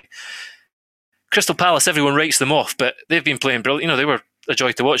massively. Crystal Palace, everyone writes them off, but they've been playing brilliant. They were a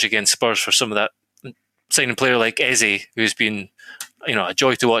joy to watch against Spurs for some of that. Signing a player like Eze, who's been a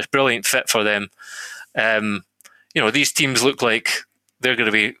joy to watch, brilliant fit for them. These teams look like they're going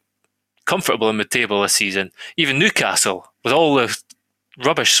to be comfortable in mid-table this season. Even Newcastle, with all the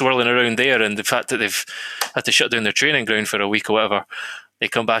rubbish swirling around there and the fact that they've had to shut down their training ground for a week or whatever, they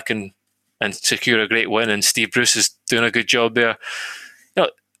come back and secure a great win, and Steve Bruce is doing a good job there.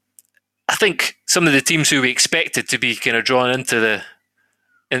 I think some of the teams who we expected to be kind of drawn into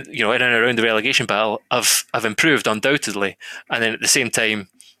in and around the relegation battle have improved undoubtedly. And then at the same time,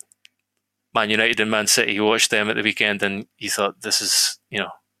 Man United and Man City, you watched them at the weekend and you thought, this is,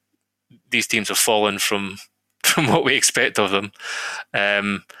 these teams have fallen from what we expect of them.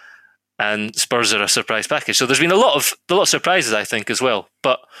 And Spurs are a surprise package. So there's been a lot of surprises, I think, as well.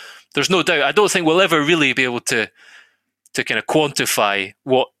 But there's no doubt, I don't think we'll ever really be able to kind of quantify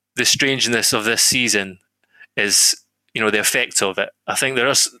what the strangeness of this season is, the effects of it. I think there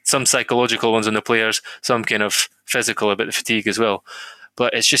are some psychological ones on the players, some kind of physical, a bit of fatigue as well.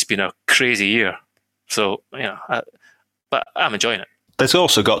 But it's just been a crazy year. So, but I'm enjoying it. There's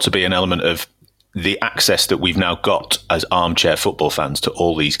also got to be an element of the access that we've now got as armchair football fans to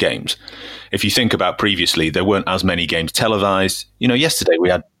all these games. If you think about previously, there weren't as many games televised. Yesterday we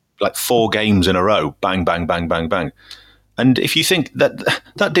had like 4 games in a row, bang, bang, bang, bang, bang. And if you think that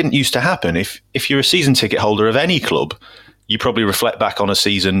didn't used to happen, if you're a season ticket holder of any club, you probably reflect back on a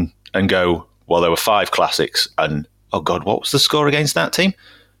season and go, Well, there were 5 classics, and oh God, what was the score against that team?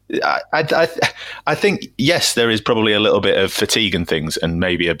 I think, yes, there is probably a little bit of fatigue and things, and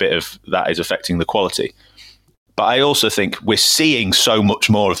maybe a bit of that is affecting the quality. But I also think we're seeing so much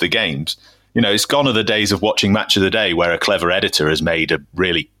more of the games. You know, it's gone are the days of watching Match of the Day where a clever editor has made a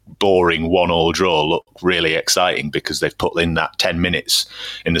really boring 1-1 draw look really exciting because they've put in that 10 minutes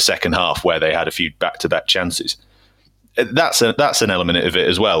in the second half where they had a few back-to-back chances. That's an element of it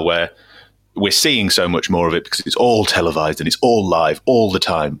as well, where we're seeing so much more of it because it's all televised and it's all live all the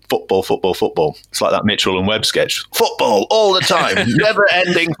time. Football, football, football. It's like that Mitchell and Webb sketch. Football all the time.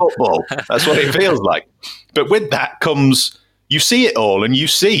 Never-ending football. That's what it feels like. But with that comes, you see it all, and you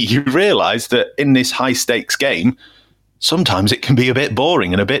realise that in this high-stakes game, sometimes it can be a bit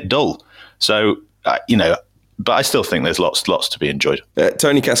boring and a bit dull. So, but I still think there's lots to be enjoyed.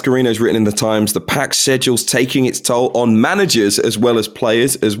 Tony Cascarino's written in the Times, the packed schedule's taking its toll on managers as well as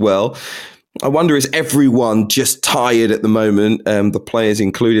players as well. I wonder, is everyone just tired at the moment? The players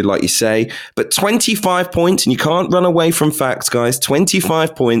included, like you say. But 25 points, and you can't run away from facts, guys.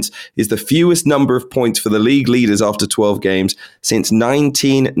 25 points is the fewest number of points for the league leaders after 12 games since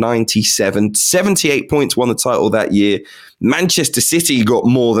 1997. 78 points won the title that year. Manchester City got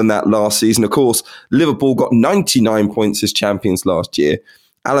more than that last season. Of course, Liverpool got 99 points as champions last year.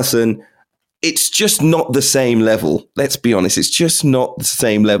 Alison, it's just not the same level. Let's be honest. It's just not the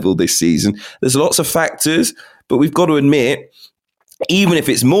same level this season. There's lots of factors, but we've got to admit, even if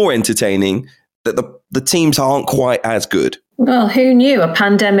it's more entertaining, that the teams aren't quite as good. Well, who knew a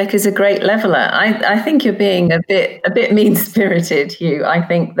pandemic is a great leveler? I think you're being a bit mean-spirited, Hugh. I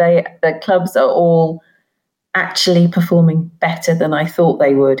think the clubs are all actually performing better than I thought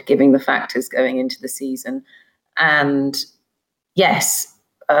they would, given the factors going into the season. And yes,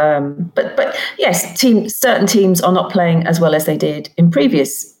 but yes, certain teams are not playing as well as they did in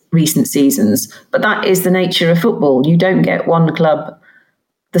previous recent seasons. But that is the nature of football. You don't get one club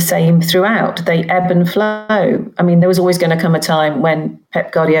the same throughout. They ebb and flow. I mean, there was always going to come a time when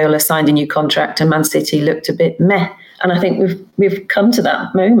Pep Guardiola signed a new contract and Man City looked a bit meh. And I think we've come to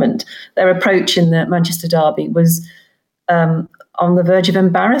that moment. Their approach in the Manchester derby was on the verge of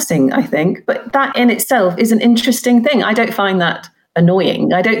embarrassing, I think. But that in itself is an interesting thing. I don't find that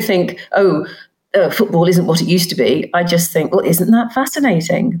annoying. I don't think, football isn't what it used to be. I just think, well, isn't that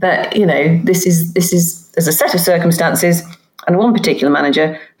fascinating? That, this is there's a set of circumstances, and one particular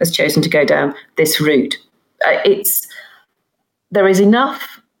manager has chosen to go down this route. There is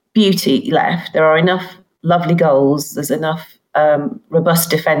enough beauty left. There are enough lovely goals. There's enough robust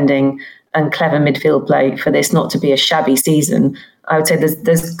defending and clever midfield play for this not to be a shabby season. I would say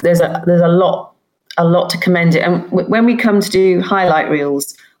there's a lot to commend it. And when we come to do highlight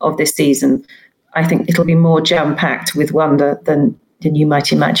reels of this season, I think it'll be more jam-packed with wonder than you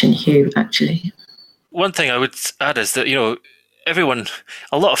might imagine, Hugh, actually. One thing I would add is that,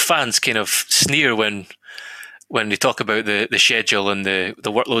 a lot of fans kind of sneer when they talk about the schedule and the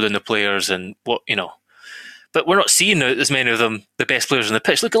workload on the players and what, But we're not seeing as many of them, the best players on the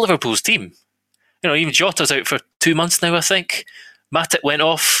pitch. Look at Liverpool's team. Even Jota's out for 2 months now, I think. Matip went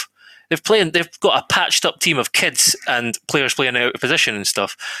off. They've got a patched up team of kids and players playing out of position and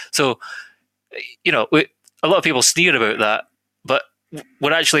stuff. So, a lot of people sneer about that, but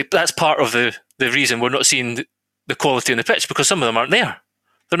that's part of the reason we're not seeing the quality on the pitch, because some of them aren't there.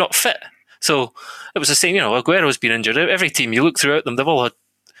 They're not fit. So it was the same, Aguero's been injured. Every team you look throughout them, they've all had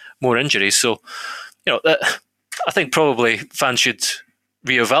more injuries. So, I think probably fans should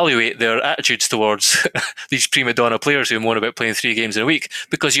reevaluate their attitudes towards these prima donna players who moan about playing 3 games in a week,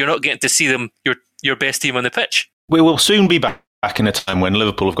 because you're not getting to see them, your best team on the pitch. We will soon be back in a time when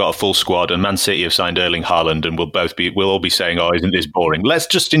Liverpool have got a full squad and Man City have signed Erling Haaland, and we'll all be saying, "Oh, isn't this boring?" Let's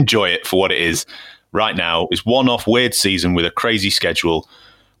just enjoy it for what it is. Right now, it's one-off weird season with a crazy schedule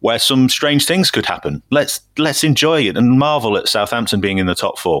where some strange things could happen. Let's enjoy it and marvel at Southampton being in the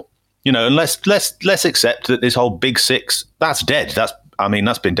top 4. And let's accept that this whole Big Six, that's dead. That's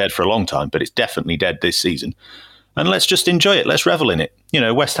been dead for a long time, but it's definitely dead this season. And let's just enjoy it. Let's revel in it.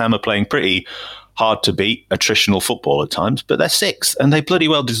 West Ham are playing pretty hard to beat attritional football at times, but they're 6th and they bloody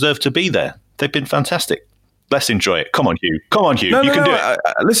well deserve to be there. They've been fantastic. Let's enjoy it. Come on, Hugh. You can do it.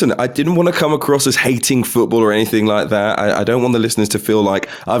 Listen, I didn't want to come across as hating football or anything like that. I don't want the listeners to feel like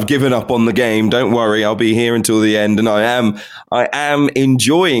I've given up on the game. Don't worry, I'll be here until the end, and I am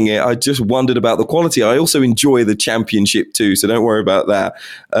enjoying it. I just wondered about the quality. I also enjoy the Championship too, so don't worry about that.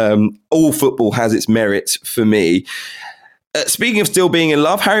 All football has its merits for me. Speaking of still being in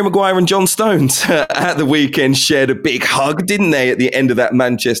love, Harry Maguire and John Stones at the weekend shared a big hug, didn't they, at the end of that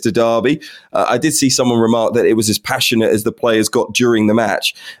Manchester derby? I did see someone remark that it was as passionate as the players got during the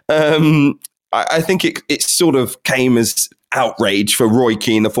match. I think it sort of came as outrage for Roy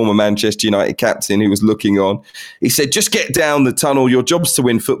Keane, the former Manchester United captain who was looking on. He said, just get down the tunnel. Your job's to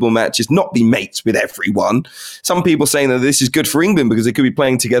win football matches, not be mates with everyone. Some people saying that this is good for England because they could be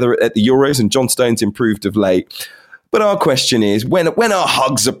playing together at the Euros, and John Stones improved of late. But our question is, when are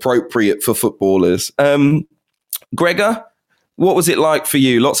hugs appropriate for footballers? Gregor, what was it like for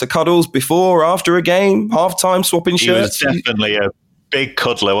you? Lots of cuddles before or after a game? Half-time, swapping shirts? He was definitely a big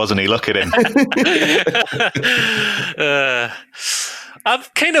cuddler, wasn't he? Look at him. I'm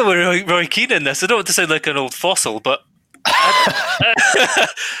kind of with Roy Keane in this. I don't want to sound like an old fossil, but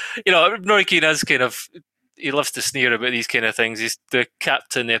Roy Keane has he loves to sneer about these kind of things. He's the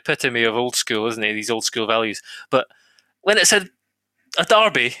captain, the epitome of old school, isn't he? These old school values. But when it's a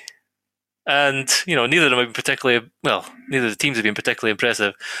derby, and neither of them have been particularly neither of the teams have been particularly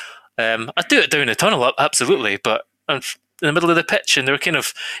impressive. I'd do it down the tunnel, absolutely, but in the middle of the pitch, and they were kind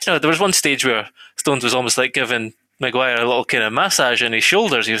of, there was one stage where Stones was almost like giving Maguire a little kind of massage on his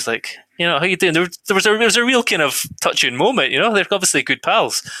shoulders. He was like, how you doing? There was a real kind of touching moment. They're obviously good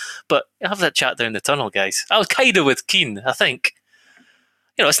pals, but have that chat down the tunnel, guys. I was kind of with Keane, I think.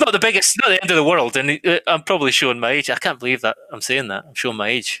 It's not the end of the world, and I'm probably showing my age. I can't believe that I'm saying that. I'm showing my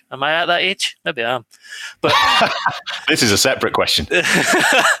age. Am I at that age? Maybe I am. But this is a separate question.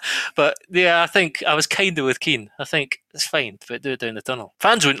 But yeah, I think I was kind of with Keane. I think it's fine, but do it down the tunnel.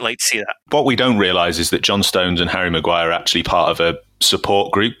 Fans wouldn't like to see that. What we don't realise is that John Stones and Harry Maguire are actually part of a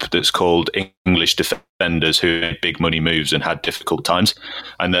support group that's called English Defenders, who made big money moves and had difficult times,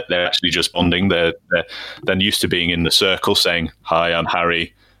 and that they're actually just bonding. They're used to being in the circle saying, "Hi, I'm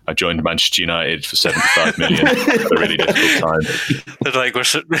Harry. I joined Manchester United for 75 million. It's a really difficult time." They're like,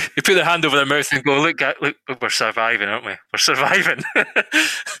 you put their hand over their mouth and go, look, we're surviving, aren't we? We're surviving.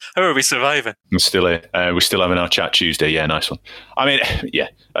 How are we surviving? We're still here. We're still having our chat Tuesday. Yeah, nice one. I mean, yeah,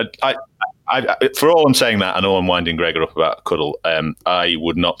 I for all I'm saying that, I know I'm winding Gregor up about cuddle. I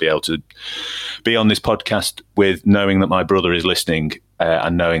would not be able to be on this podcast with knowing that my brother is listening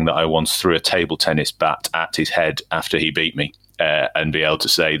and knowing that I once threw a table tennis bat at his head after he beat me. And be able to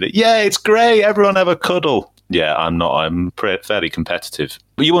say that, yeah, it's great, everyone have a cuddle. Yeah, I'm not. I'm fairly competitive.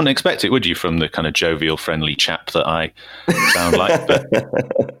 But you wouldn't expect it, would you, from the kind of jovial, friendly chap that I sound like?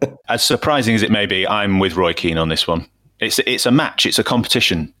 But as surprising as it may be, I'm with Roy Keane on this one. It's a match. It's a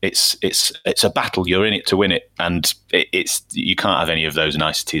competition. It's a battle. You're in it to win it, and you can't have any of those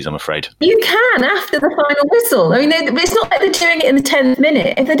niceties, I'm afraid. You can after the final whistle. I mean, it's not like they're doing it in the 10th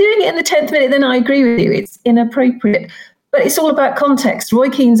minute. If they're doing it in the 10th minute, then I agree with you. It's inappropriate. But it's all about context. Roy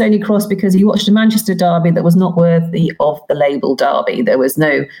Keane's only crossed because he watched a Manchester derby that was not worthy of the label derby. There was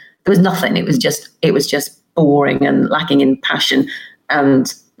nothing. It was just boring and lacking in passion,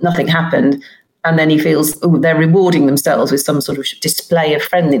 and nothing happened. And then he feels, they're rewarding themselves with some sort of display of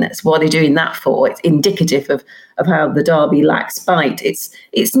friendliness. What are they doing that for? It's indicative of how the derby lacks bite.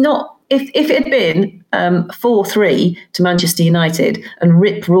 It's not. If it had been 4-3 to Manchester United and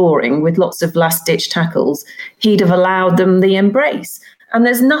rip-roaring with lots of last-ditch tackles, he'd have allowed them the embrace. And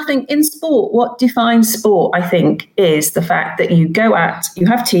there's nothing in sport. What defines sport, I think, is the fact that you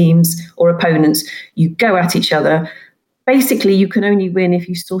have teams or opponents, you go at each other. Basically, you can only win if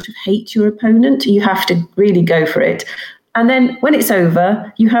you sort of hate your opponent. You have to really go for it. And then when it's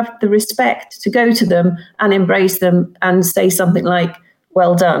over, you have the respect to go to them and embrace them and say something like,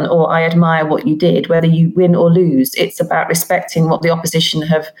 well done, or I admire what you did. Whether you win or lose, it's about respecting what the opposition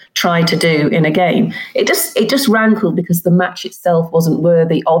have tried to do in a game. It just rankled because the match itself wasn't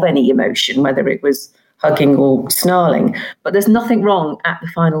worthy of any emotion, whether it was hugging or snarling. But there's nothing wrong at the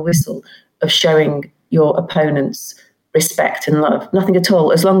final whistle of showing your opponents respect and love. Nothing at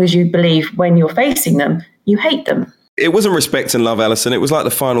all, as long as you believe when you're facing them, you hate them. It wasn't respect and love, Alison. It was like the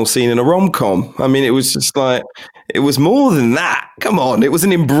final scene in a rom-com. I mean, it was just like, it was more than that. Come on, it was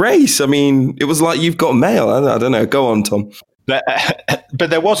an embrace. I mean, it was like you've got mail. I don't know. Go on, Tom. But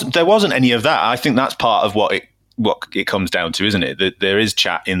there wasn't any of that. I think that's part of what it comes down to, isn't it? That there is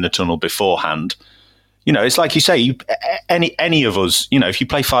chat in the tunnel beforehand. It's like you say, any of us, if you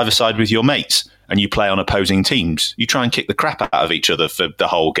play five-a-side with your mates and you play on opposing teams, you try and kick the crap out of each other for the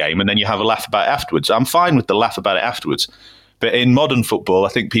whole game, and then you have a laugh about it afterwards. I'm fine with the laugh about it afterwards. But in modern football, I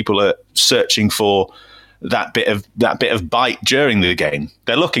think people are searching for that bit of bite during the game.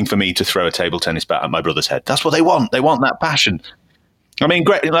 They're looking for me to throw a table tennis bat at my brother's head. That's what they want. They want that passion. I mean,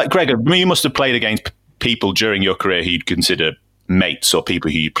 Gregor, you must have played against people during your career who you'd consider mates or people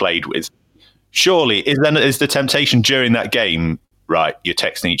who you played with. Surely, is the temptation during that game, right, you're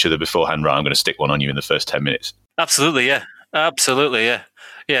texting each other beforehand, right, I'm going to stick one on you in the first 10 minutes? Absolutely, yeah.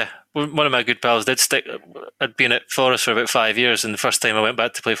 Yeah. one of my good pals did stick. I'd been at Forest for about 5 years, and the first time I went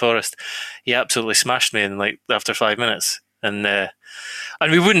back to play Forest, he absolutely smashed me in like after 5 minutes. And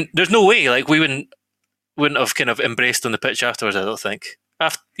we wouldn't. There's no way like we wouldn't have kind of embraced on the pitch afterwards. I don't think.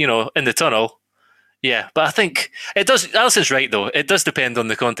 After, in the tunnel. Yeah, but I think it does. Alison's right though. It does depend on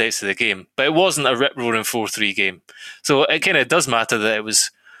the context of the game, but it wasn't a rip roaring 4-3 game, so it kind of does matter that it was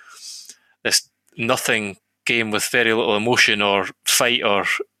this nothing game with very little emotion or fight or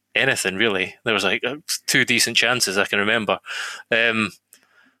anything really. There was like 2 decent chances I can remember. I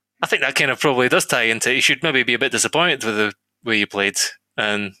think that kind of probably does tie into. You should maybe be a bit disappointed with the way you played,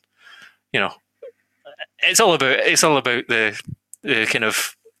 and it's all about the kind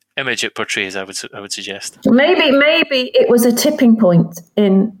of image it portrays. I would suggest. Maybe it was a tipping point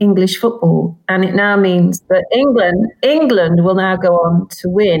in English football, and it now means that England will now go on to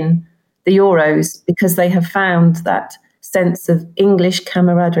win the Euros because they have found that sense of English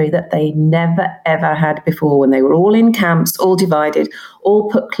camaraderie that they never ever had before, when they were all in camps, all divided, all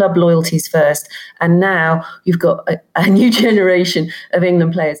put club loyalties first. And now you've got a new generation of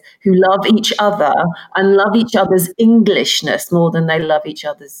England players who love each other and love each other's Englishness more than they love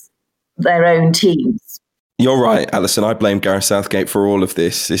their own teams. You're right, Alison. I blame Gareth Southgate for all of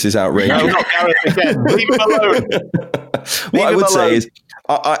this. This is outrageous. No, not Gareth again. Leave him alone. What I would say is,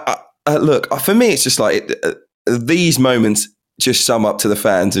 look, for me, it's just like these moments just sum up to the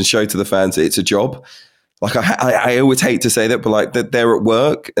fans and show to the fans that it's a job. Like I always hate to say that, but like that they're at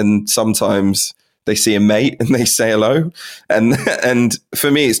work and sometimes they see a mate and they say hello. And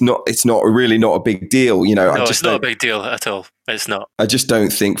for me, it's not really not a big deal. No, it's not a big deal at all. It's not. I just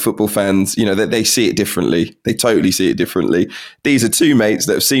don't think football fans, they see it differently. They totally see it differently. These are 2 mates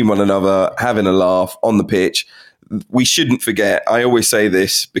that have seen one another having a laugh on the pitch. We shouldn't forget. I always say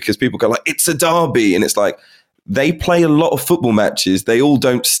this because people go like, it's a derby. And it's like, they play a lot of football matches. They all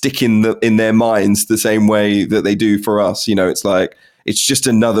don't stick in their minds the same way that they do for us. It's like, it's just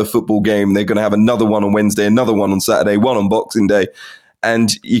another football game. They're going to have another one on Wednesday, another one on Saturday, one on Boxing Day.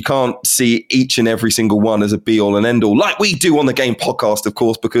 And you can't see each and every single one as a be-all and end-all, like we do on the Game podcast, of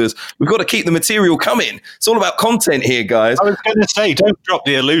course, because we've got to keep the material coming. It's all about content here, guys. I was going to say, don't drop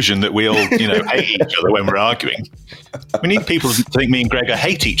the illusion that we all, hate each other when we're arguing. We need people to think me and Gregor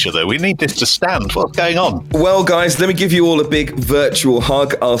hate each other. We need this to stand. What's going on? Well, guys, let me give you all a big virtual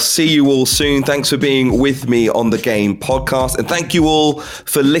hug. I'll see you all soon. Thanks for being with me on the Game podcast. And thank you all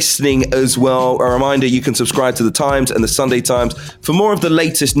for listening as well. A reminder, you can subscribe to The Times and The Sunday Times for more of the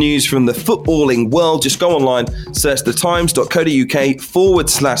latest news from the footballing world. Just go online, search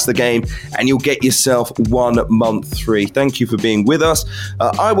thetimes.co.uk/the game, and you'll get yourself 1 month free. Thank you for being with us.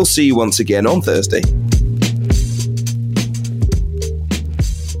 I will see you once again on Thursday.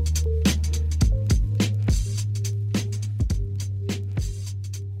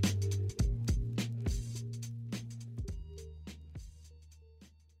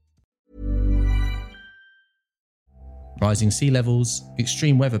 Rising sea levels,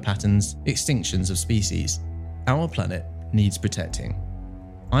 extreme weather patterns, extinctions of species. Our planet needs protecting.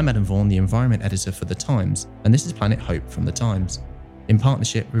 I'm Adam Vaughan, the Environment Editor for The Times, and this is Planet Hope from The Times, in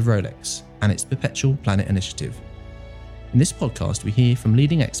partnership with Rolex and its Perpetual Planet Initiative. In this podcast, we hear from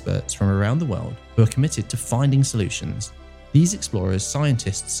leading experts from around the world who are committed to finding solutions. These explorers,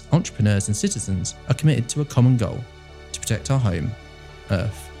 scientists, entrepreneurs, and citizens are committed to a common goal: to protect our home,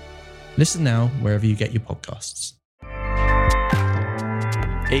 Earth. Listen now wherever you get your podcasts.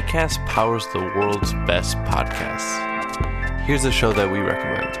 Acast powers the world's best podcasts. Here's a show that we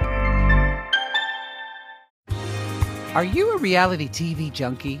recommend. Are you a reality TV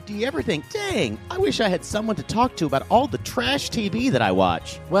junkie? Do you ever think, dang, I wish I had someone to talk to about all the trash TV that I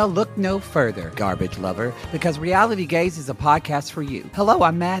watch? Well, look no further, garbage lover, because Reality Gaze is a podcast for you. Hello,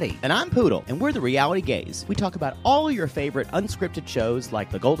 I'm Maddie. And I'm Poodle, and we're the Reality Gaze. We talk about all your favorite unscripted shows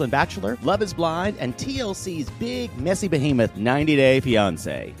like The Golden Bachelor, Love is Blind, and TLC's big, messy behemoth, 90 Day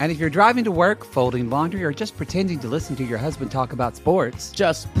Fiancé. And if you're driving to work, folding laundry, or just pretending to listen to your husband talk about sports,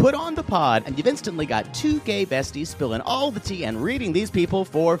 just put on the pod, and you've instantly got 2 gay besties spilling all the tea and reading these people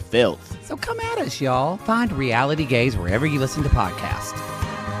for filth. So come at us, y'all. Find Reality Gaze wherever you listen to podcasts.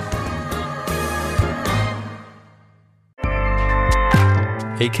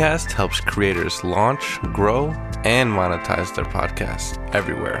 Acast helps creators launch, grow, and monetize their podcasts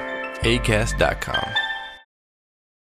everywhere. Acast.com.